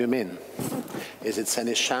Radičová. What do you mean? Is it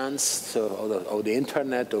any chance of the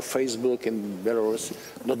internet or Facebook in Belarus,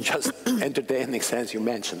 not just entertaining sense you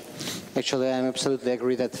mentioned? Actually, I absolutely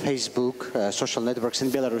agree that Facebook, social networks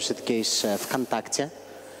in Belarus, in the case of Vkontakte,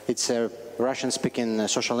 it's a Russian-speaking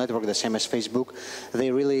social network, the same as Facebook, they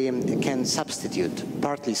really can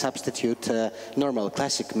partly substitute normal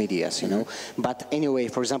classic medias, you know. But anyway,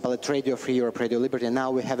 for example, at Radio Free Europe, Radio Liberty, now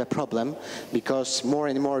we have a problem because more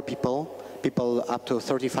and more people up to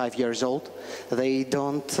 35 years old, they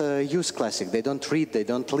don't use classic, they don't read, they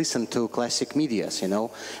don't listen to classic medias, you know.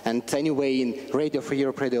 And anyway, in Radio Free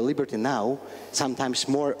Europe, Radio Liberty now, sometimes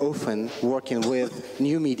more often working with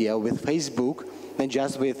new media, with Facebook, than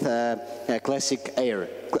just with classic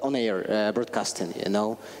on-air broadcasting, you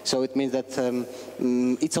know. So it means that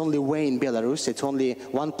it's only way in Belarus, it's only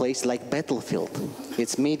one place like battlefield.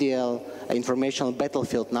 It's medial, informational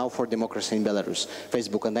battlefield now for democracy in Belarus,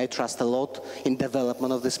 Facebook. And I trust a lot in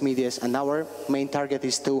development of these medias. And our main target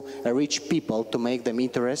is to reach people, to make them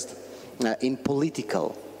interested in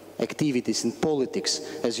political activities, in politics,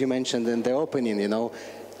 as you mentioned in the opening, you know,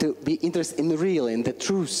 to be interested in the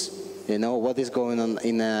truth. You know what is going on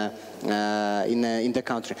in the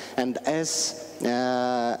country. And as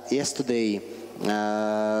yesterday,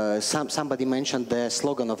 somebody mentioned the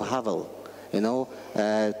slogan of Havel. You know,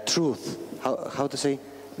 truth. How to say?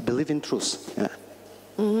 Believe in truth. Yeah.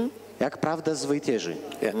 Mm-hmm. Jak prawda zwycięży.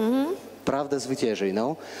 Yeah. Mm-hmm. Pravda zwycięży, you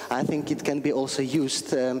know. I think it can be also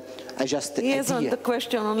used as just the yes, idea. The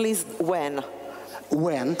question only is when.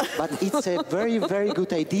 When, but it's a very, very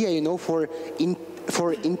good idea, you know, for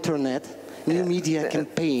internet, new media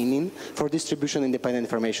campaigning for distribution independent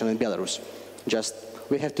information in Belarus. Just,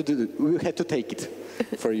 we have to take it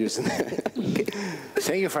for use.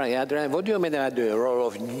 Thank you, Frank. Adrian, what do you mean about the role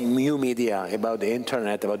of new media, about the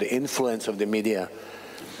internet, about the influence of the media?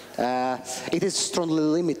 It is strongly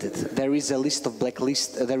limited. There is a list of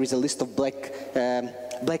blacklist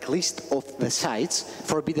of the sites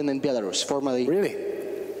forbidden in Belarus, formally. Really?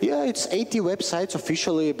 Yeah, it's 80 websites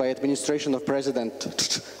officially by administration of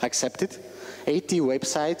president accepted. 80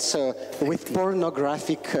 websites with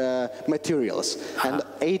pornographic materials, and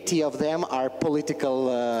 80 of them are political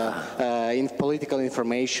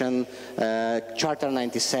information, Charter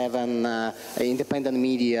 97, independent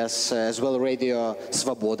medias, as well Radio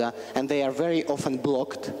Svoboda, and they are very often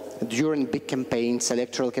blocked during big campaigns,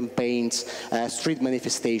 electoral campaigns, street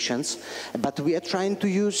manifestations. But we are trying to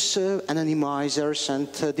use anonymizers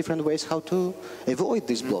and different ways how to avoid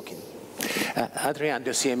this blocking. Adrian,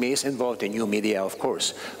 the CME is involved in new media, of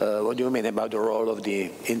course. What do you mean about the role of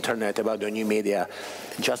the internet, about the new media?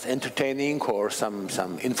 Just entertaining or some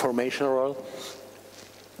informational role?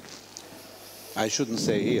 I shouldn't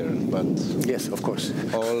say here, but yes, of course.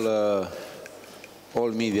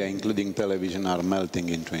 All media, including television, are melting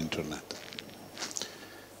into internet.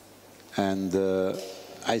 And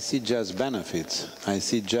I see just benefits. I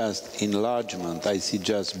see just enlargement. I see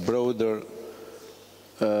just broader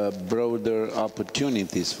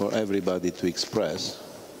opportunities for everybody to express.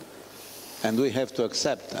 And we have to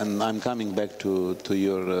accept, and I'm coming back to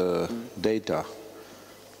your data,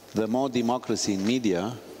 the more democracy in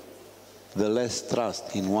media, the less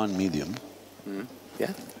trust in one medium.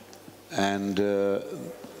 Yeah. And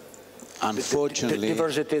unfortunately... The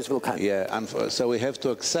diversities will come. Yeah, so we have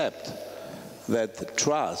to accept that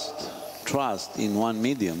trust in one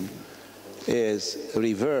medium is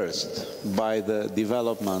reversed by the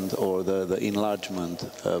development or the enlargement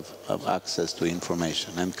of access to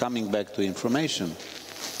information. And coming back to information,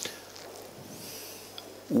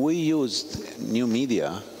 we used new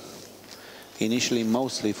media initially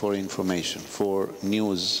mostly for information, for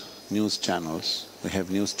news channels. We have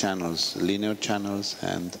news channels, linear channels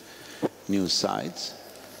and news sites,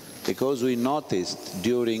 because we noticed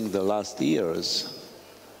during the last years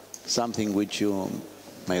something which you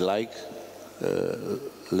may like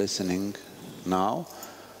listening now,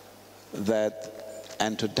 that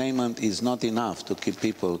entertainment is not enough to keep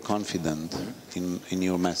people confident in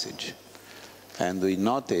your message. And we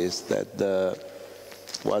noticed that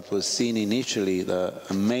what was seen initially,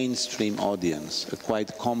 a mainstream audience, a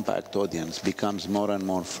quite compact audience, becomes more and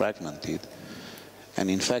more fragmented.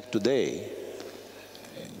 And in fact today,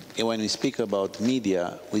 when we speak about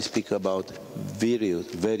media, we speak about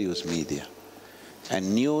various media.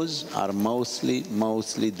 And news are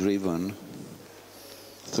mostly driven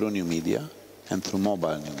through new media and through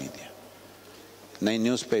mobile new media.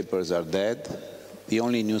 Newspapers are dead. The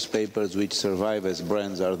only newspapers which survive as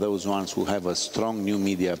brands are those ones who have a strong new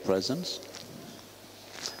media presence.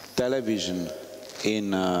 Television,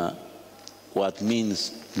 in what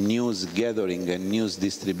means news gathering and news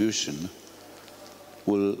distribution,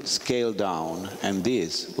 will scale down, and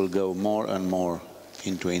this will go more and more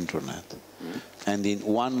into internet. And in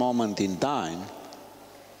one moment in time,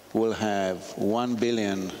 we'll have 1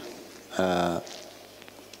 billion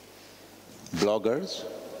bloggers,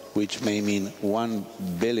 which may mean 1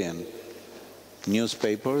 billion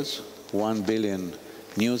newspapers, 1 billion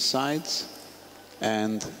news sites,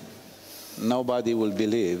 and nobody will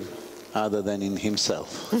believe other than in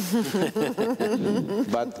himself.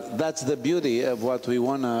 But that's the beauty of what we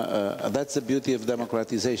want to, that's the beauty of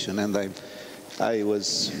democratization. And I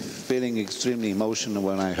was feeling extremely emotional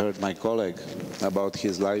when I heard my colleague about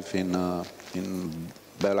his life in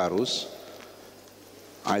Belarus.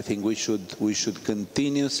 I think we should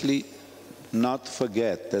continuously not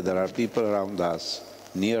forget that there are people around us,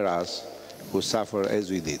 near us, who suffer as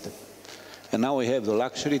we did. And now we have the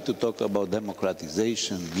luxury to talk about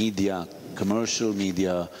democratization, media, commercial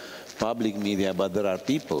media, public media, but there are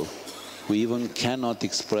people who even cannot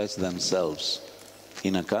express themselves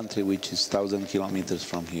in a country which is 1,000 kilometers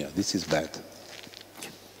from here. This is bad.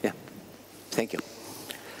 Yeah, thank you.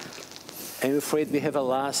 I'm afraid we have a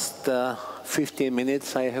last 15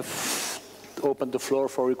 minutes. I have opened the floor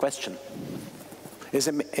for a question. Is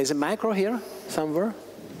a micro here somewhere?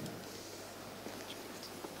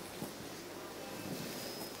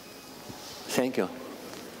 Thank you.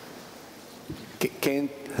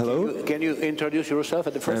 Hello. Can you introduce yourself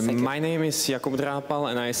at the first? My name is Jakub Drápal,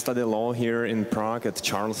 and I study law here in Prague at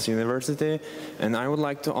Charles University. And I would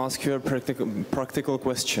like to ask you a practical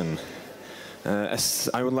question.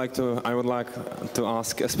 I would like to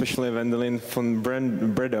ask especially Vendeline von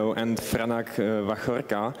Bredow and Franak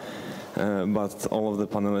Viachorka, but all of the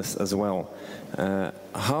panelists as well.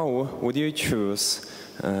 How would you choose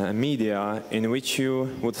media in which you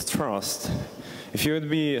would trust? If you would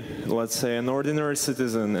be, let's say, an ordinary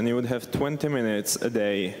citizen and you would have 20 minutes a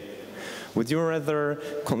day, would you rather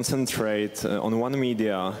concentrate on one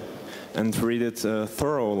media and read it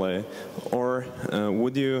thoroughly, or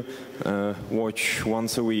would you watch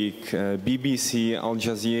once a week BBC, Al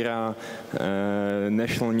Jazeera,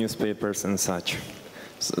 national newspapers and such?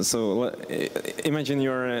 So imagine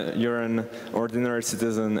you're an ordinary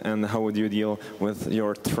citizen, and how would you deal with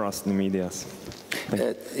your trust in media?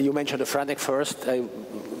 You mentioned the Franak first. I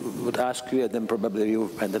would ask you, and then probably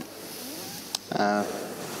you. And then.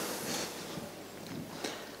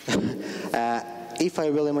 If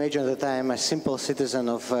I will imagine that I am a simple citizen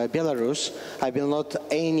of Belarus, I will not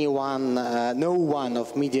no one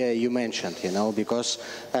of media you mentioned, you know, because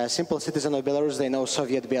a simple citizen of Belarus, they know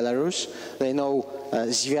Soviet Belarus, they know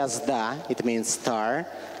Zvezda, it means star,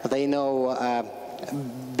 they know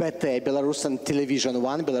Mathé, Belarusian Television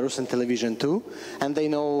 1, Belarusian Television 2, and they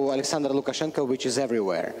know Aleksander Lukashenko, which is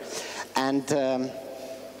everywhere. And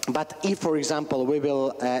but if, for example, we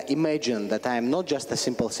will imagine that I am not just a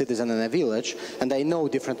simple citizen in a village, and I know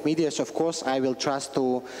different medias, of course, I will trust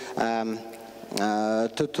to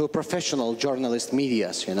professional journalist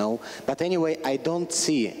medias, you know. But anyway, I don't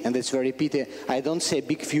see, and it's very pity, I don't see a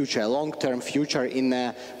big future, a long-term future in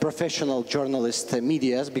professional journalist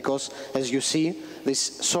medias, because, as you see, this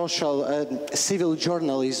social, civil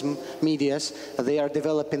journalism medias, they are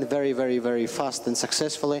developing very, very, very fast and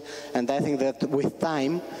successfully. And I think that with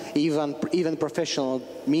time, even professional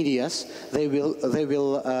medias, they will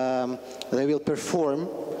perform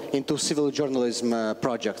into civil journalism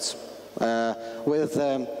projects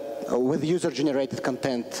with user-generated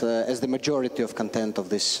content as the majority of content of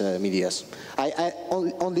these medias.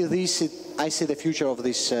 Only this I see the future of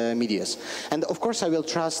these medias, and of course I will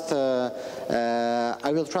trust the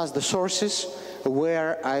sources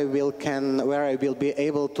where I will be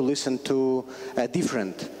able to listen to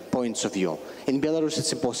different points of view. In Belarus,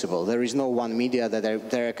 it's impossible. There is no one media that I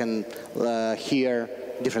can hear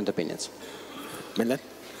different opinions.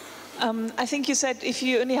 I think you said if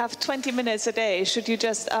you only have 20 minutes a day, should you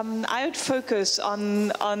just? I would focus on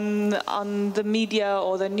the media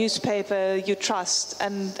or the newspaper you trust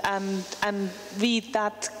and read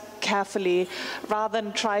that carefully, rather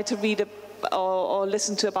than try to read or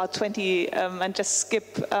listen to about 20 and just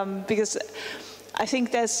skip, because I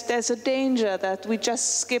think there's a danger that we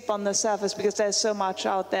just skip on the surface because there's so much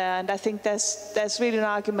out there, and I think there's really an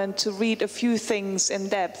argument to read a few things in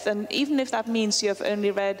depth, and even if that means you have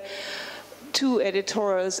only read 2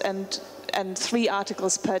 editorials and 3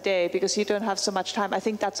 articles per day because you don't have so much time, I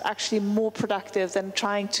think that's actually more productive than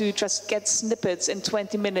trying to just get snippets in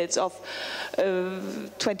 20 minutes of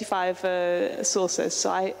 25 sources.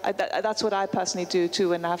 So that's what I personally do too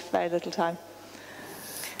when I have very little time.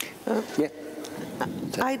 Yeah.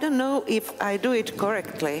 I don't know if I do it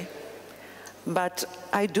correctly, but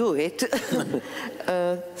I do it.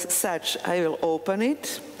 I will open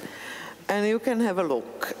it, and you can have a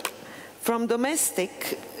look. From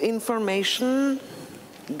domestic information,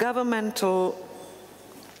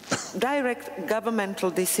 direct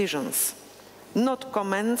governmental decisions, not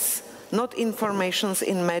comments, not informations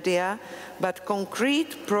in media, but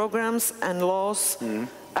concrete programs and laws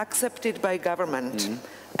accepted by government.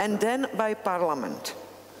 And then by parliament.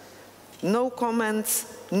 No comments,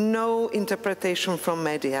 no interpretation from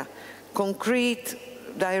media.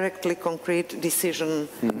 Directly concrete decision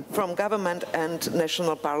from government and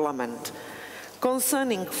national parliament.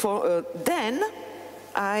 Then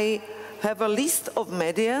I have a list of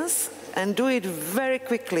medias and do it very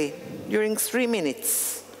quickly, during 3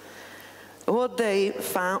 minutes. What they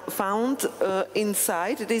found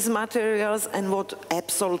inside these materials and what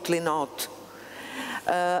absolutely not.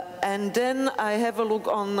 And then I have a look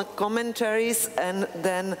on the commentaries, and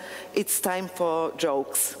then it's time for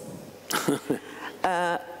jokes.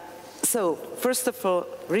 So, first of all,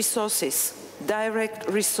 resources, direct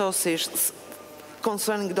resources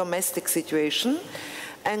concerning domestic situation,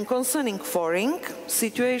 and concerning foreign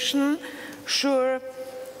situation, sure,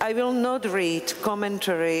 I will not read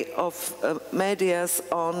commentary of medias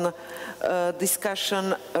on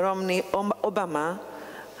discussion Romney-Obama.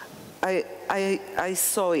 I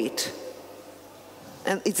saw it,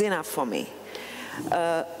 and it's enough for me.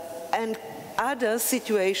 And other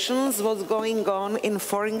situations, what's going on in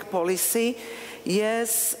foreign policy,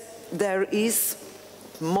 yes, there is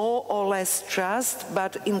more or less trust,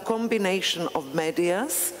 but in combination of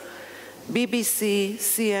medias, BBC,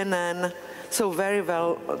 CNN, so very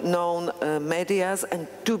well known medias, and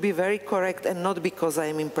to be very correct, and not because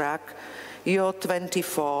I'm in Prague, you're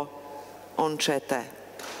 24 on Czech.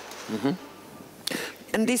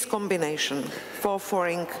 And this combination for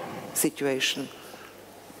foreign situation.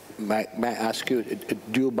 May I ask you,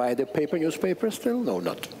 do you buy the newspaper still? No,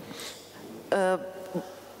 not.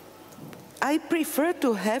 I prefer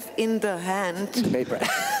to have in the hand. Paper.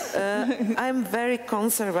 I'm very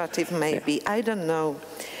conservative, maybe. Yeah. I don't know.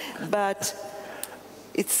 But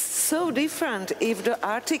it's so different if the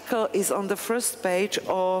article is on the first page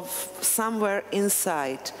or somewhere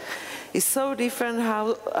inside. It's so different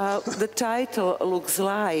how the title looks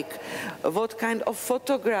like, what kind of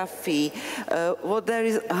photography, what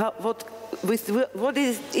it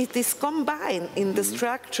is combined in the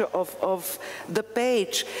structure of the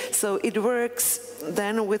page. So it works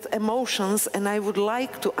then with emotions, and I would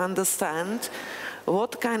like to understand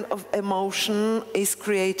what kind of emotion is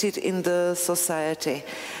created in the society.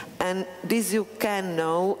 And this you can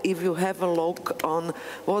know if you have a look on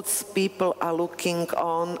what people are looking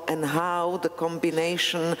on and how the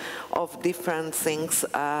combination of different things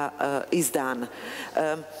is done.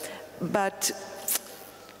 But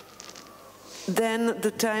then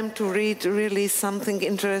the time to read really something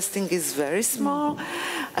interesting is very small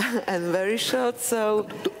and very short. So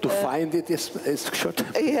to find it is short.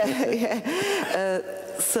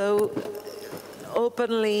 So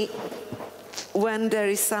openly, when there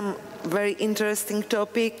is some very interesting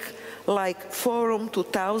topic like Forum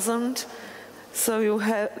 2000, so you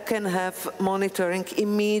can have monitoring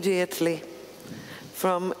immediately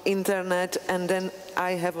from internet, and then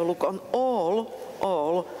I have a look on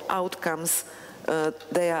all outcomes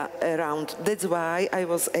they are around. That's why I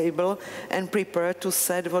was able and prepared to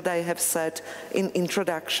say what I have said in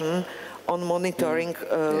introduction on monitoring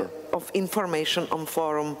of information on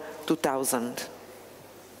Forum 2000.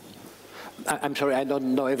 I'm sorry, I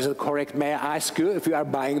don't know if it's correct. May I ask you if you are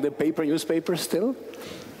buying the newspaper still?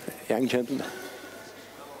 Young gentleman.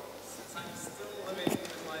 Since I'm still living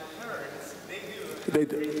with my parents, They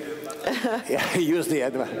do. Yeah, use the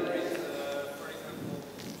advert. For example,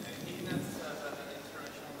 Ignace as an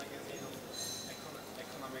international magazine of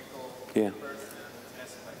economical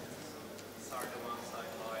aspects. Sarbu one side,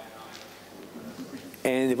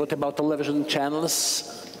 And what about television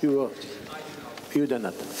channels? You do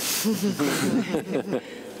not.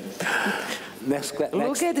 Next question.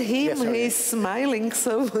 Look at him, he's smiling,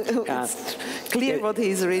 so it's clear what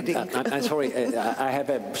he's reading. I'm sorry, I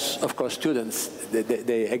have, of course, students,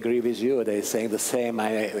 they agree with you, they're saying the same.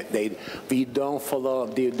 We don't follow,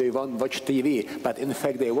 they won't watch TV, but in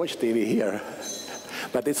fact they watch TV here.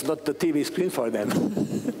 But it's not the TV screen for them.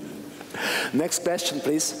 Next question,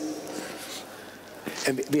 please.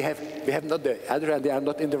 And we have not the, Adrian, they are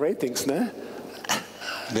not in the ratings, no?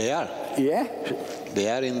 They are. Yeah? They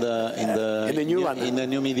are in the new one. In the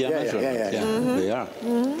new media measurement. Yeah. Mm-hmm. They are.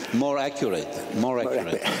 Mm-hmm. More accurate.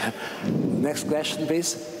 Next question,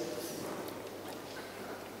 please.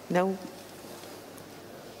 No.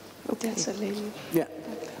 Okay. That's a lady. Yeah.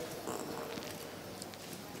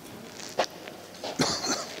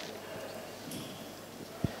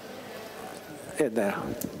 There.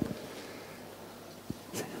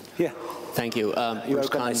 Yeah. Thank you. Bruce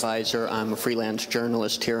Convisor. I'm a freelance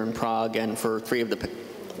journalist here in Prague, and for 3 of the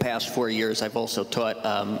past 4 years, I've also taught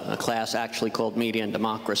a class actually called Media and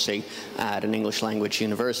Democracy at an English language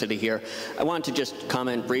university here. I wanted to just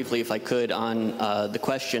comment briefly, if I could, on the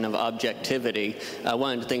question of objectivity.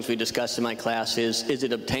 One of the things we discussed in my class is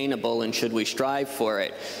it obtainable and should we strive for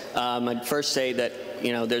it? I'd first say that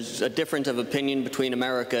there's a difference of opinion between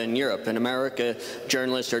America and Europe. In America,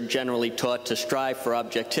 journalists are generally taught to strive for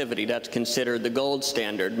objectivity. That's considered the gold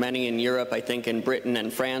standard. Many in Europe, I think in Britain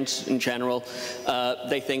and France in general,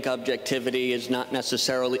 they think objectivity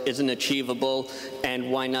isn't achievable,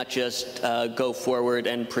 and why not just go forward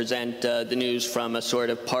and present the news from a sort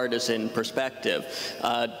of partisan perspective.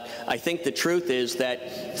 I think the truth is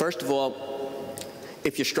that, first of all,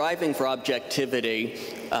 if you're striving for objectivity,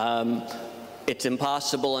 it's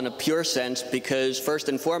impossible in a pure sense because, first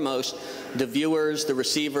and foremost, the viewers, the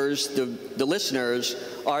receivers, the listeners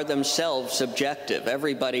are themselves subjective.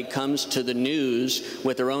 Everybody comes to the news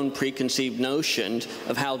with their own preconceived notions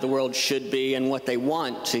of how the world should be and what they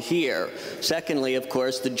want to hear. Secondly, of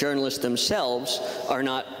course, the journalists themselves are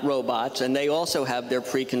not robots, and they also have their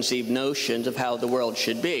preconceived notions of how the world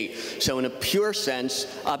should be. So in a pure sense,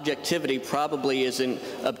 objectivity probably isn't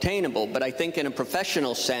obtainable. But I think in a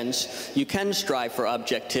professional sense, you can strive for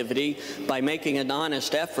objectivity by making an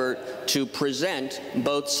honest effort to present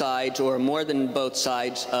both sides, or more than both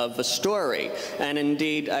sides, of a story. And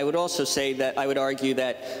indeed, I would also say that I would argue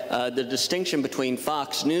that the distinction between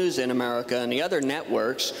Fox News in America and the other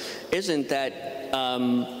networks isn't that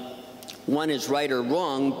one is right or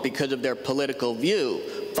wrong because of their political view.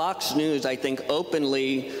 Fox News, I think,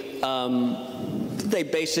 openly they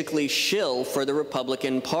basically shill for the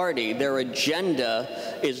Republican Party. Their agenda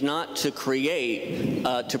is not to create,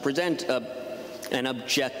 to present an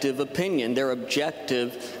objective opinion. Their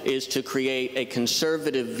objective is to create a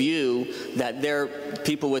conservative view that their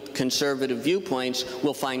people with conservative viewpoints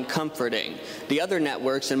will find comforting. The other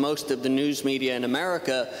networks and most of the news media in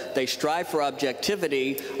America, they strive for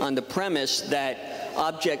objectivity on the premise that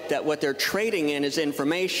what they're trading in is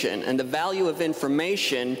information, and the value of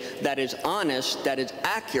information that is honest, that is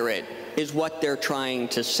accurate, is what they're trying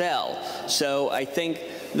to sell. So I think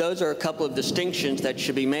those are a couple of distinctions that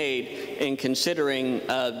should be made in considering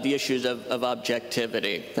the issues of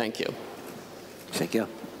objectivity. Thank you. Thank you.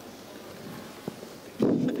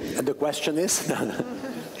 And the question is?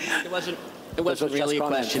 It wasn't really a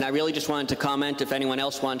question. I really just wanted to comment. If anyone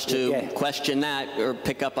else wants to question that or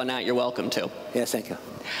pick up on that, you're welcome to. Yes, thank you.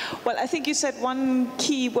 Well, I think you said one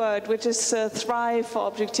key word, which is thrive for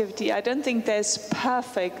objectivity. I don't think there's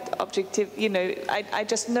perfect objective, I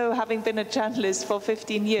just know, having been a journalist for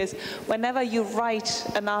 15 years, whenever you write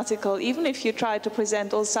an article, even if you try to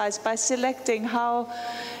present all sides, by selecting how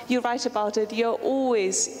you write about it, you're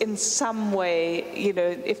always in some way,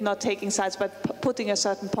 if not taking sides, but putting a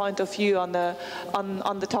certain point of view on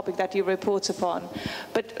the topic that you report upon.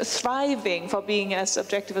 But thriving for being as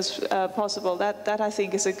objective as possible, that I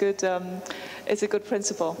think is a good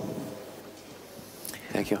principle.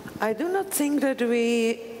 Thank you. I do not think that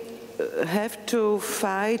we have to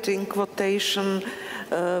fight, in quotation,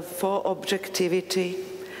 for objectivity.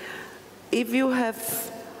 If you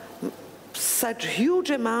have such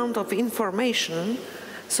huge amount of information,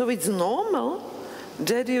 so it's normal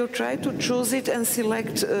that you try to choose it and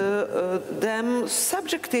select them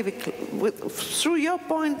subjectively, through your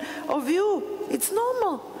point of view. It's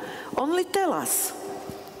normal. Only tell us,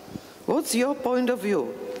 what's your point of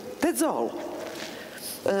view? That's all.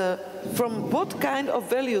 From what kind of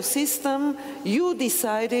value system you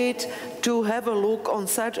decided to have a look on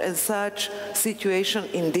such and such situation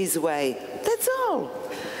in this way. That's all.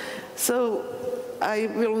 So I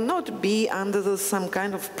will not be under some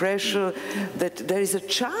kind of pressure that there is a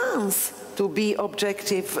chance to be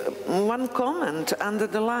objective. One comment under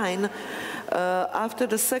the line, after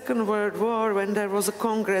the Second World War, when there was a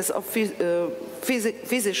Congress of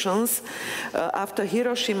physicians after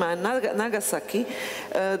Hiroshima and Nagasaki,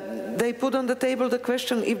 they put on the table the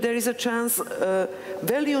question if there is a chance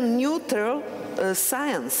value-neutral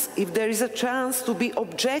science, if there is a chance to be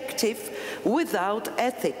objective without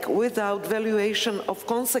ethic, without valuation of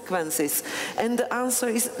consequences. And the answer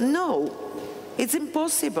is no. It's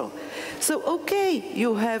impossible. So, okay,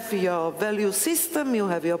 you have your value system, you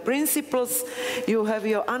have your principles, you have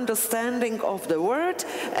your understanding of the world,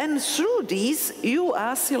 and through these you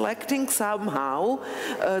are selecting somehow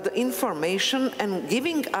the information and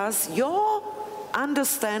giving us your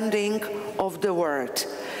understanding of the world.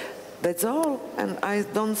 That's all, and I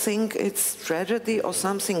don't think it's tragedy or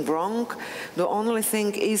something wrong. The only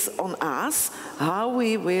thing is on us, how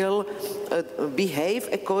we will behave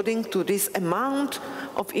according to this amount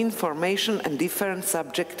of information and different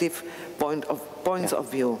subjective points of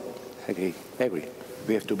view. I agree.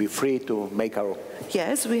 We have to be free to make our...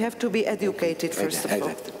 Yes, we have to be educated, first of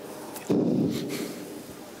all.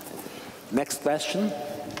 Next question.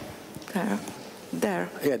 There.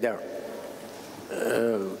 Yeah, there.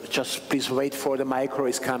 Just please wait for the micro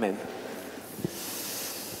is coming.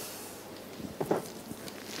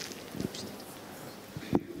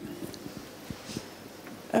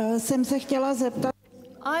 I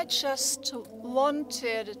just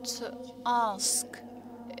wanted to ask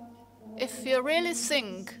if you really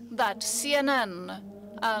think that CNN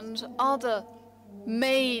and other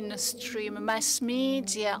mainstream mass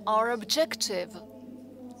media are objective,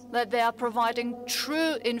 that they are providing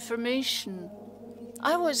true information.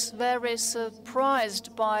 I was very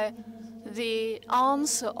surprised by the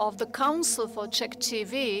answer of the Council for Czech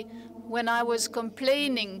TV when I was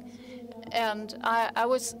complaining, and I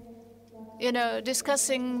was,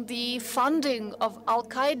 discussing the funding of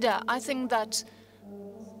Al-Qaeda. I think that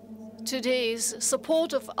today's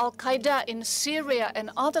support of Al-Qaeda in Syria and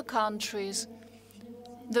other countries,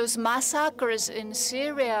 those massacres in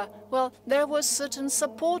Syria, well, there was certain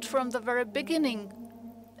support from the very beginning,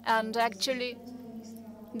 and actually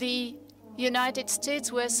the United States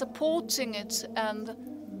were supporting it, and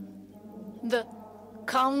the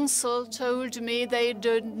Council told me they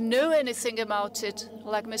don't know anything about it,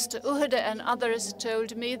 like Mr. Uhde and others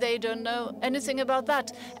told me they don't know anything about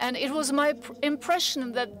that. And it was my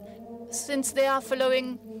impression that since they are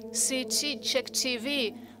following CT, Czech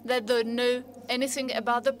TV, that they don't know anything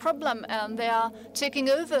about the problem, and they are taking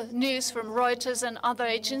over news from Reuters and other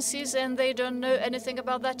agencies, and they don't know anything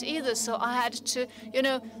about that either. So I had to,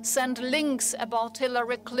 send links about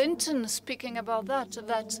Hillary Clinton speaking about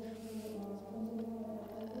that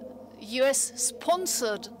US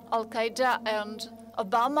sponsored Al-Qaeda, and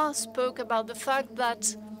Obama spoke about the fact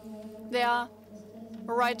that they are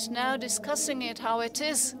right now discussing it, how it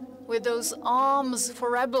is with those arms for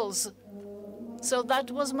rebels. So that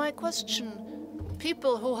was my question.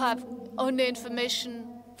 People who have only information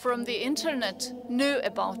from the internet know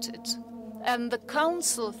about it. And the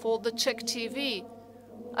Council for the Czech TV,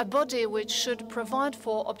 a body which should provide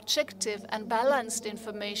for objective and balanced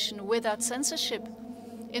information without censorship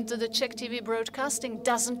into the Czech TV broadcasting,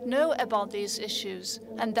 doesn't know about these issues.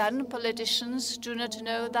 And then politicians do not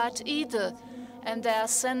know that either. And they are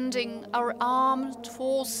sending our armed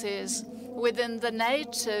forces within the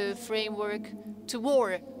NATO framework to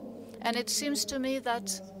war. And it seems to me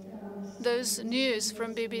that those news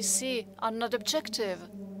from BBC are not objective,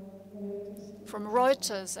 from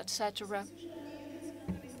Reuters, etc.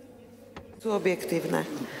 Objektívne.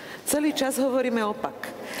 Celý čas hovoríme opak.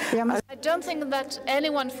 I don't think that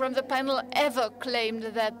anyone from the panel ever claimed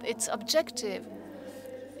that it's objective.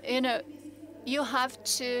 You have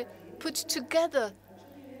to put together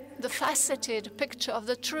the faceted picture of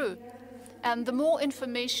the truth. And the more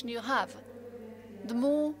information you have, the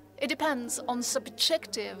more it depends on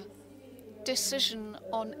subjective decision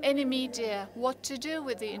on any media, what to do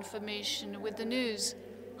with the information, with the news,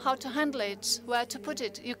 how to handle it, where to put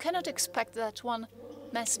it. You cannot expect that one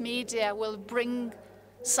mass media will bring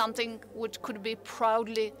something which could be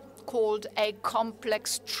proudly called a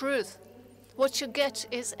complex truth. What you get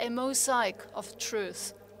is a mosaic of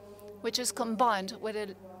truth, which is combined with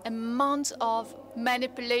an amount of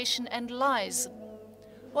manipulation and lies.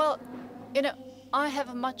 Well, you know, I have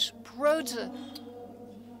a much broader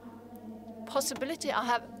possibility. I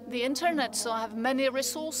have the internet, so I have many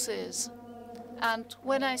resources. And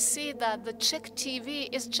when I see that the Czech TV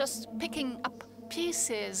is just picking up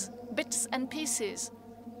pieces, bits and pieces,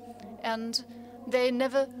 and they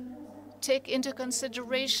never take into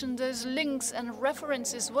consideration those links and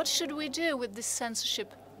references, what should we do with this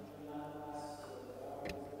censorship?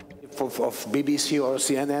 Of BBC or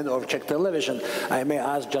CNN or Czech television, I may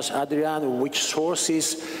ask just Adrian, which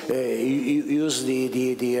sources use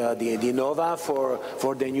the Nova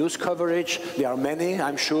for the news coverage? There are many,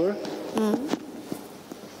 I'm sure.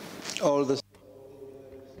 All the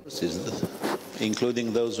sources,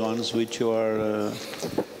 including those ones which you are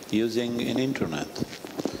using in internet.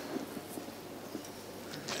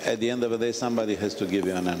 At the end of the day, somebody has to give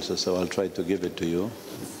you an answer, so I'll try to give it to you.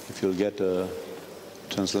 If you'll get a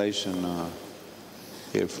translation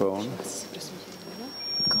earphone.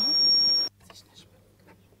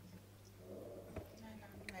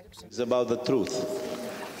 It's about the truth.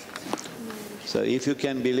 So if you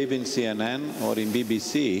can believe in CNN or in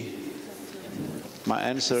BBC, my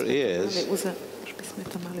answer is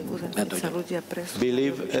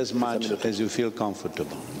believe as much as you feel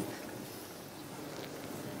comfortable.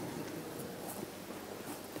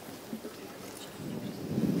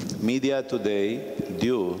 Media today,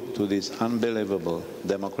 due to this unbelievable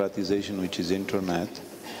democratization which is internet,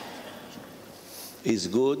 is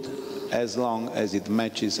good as long as it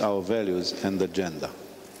matches our values and agenda,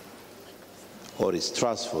 or is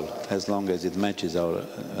trustful as long as it matches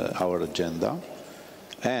our agenda.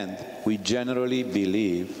 And we generally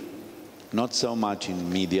believe not so much in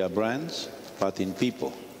media brands, but in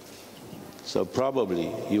people. So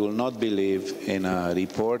probably you will not believe in a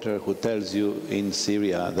reporter who tells you in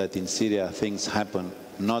Syria that in Syria things happen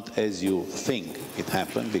not as you think it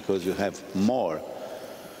happened, because you have more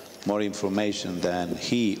information than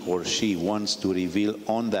he or she wants to reveal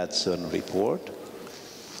on that certain report.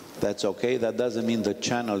 That's okay. That doesn't mean the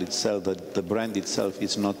channel itself, that the brand itself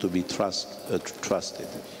is not to be trusted.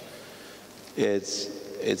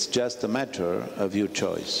 It's just a matter of your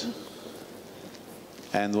choice.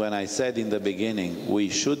 And when I said in the beginning, we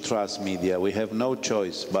should trust media, we have no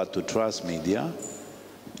choice but to trust media,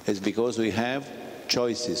 it's because we have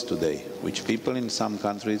choices today, which people in some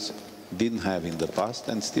countries didn't have in the past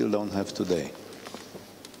and still don't have today.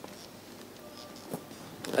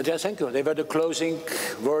 Adrian, thank you. They were the closing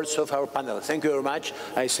words of our panel. Thank you very much.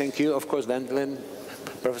 I thank you, of course, Vendeline,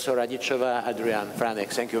 Professor Radičová, Adrian, Franak.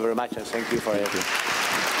 Thank you very much, and thank you for everything.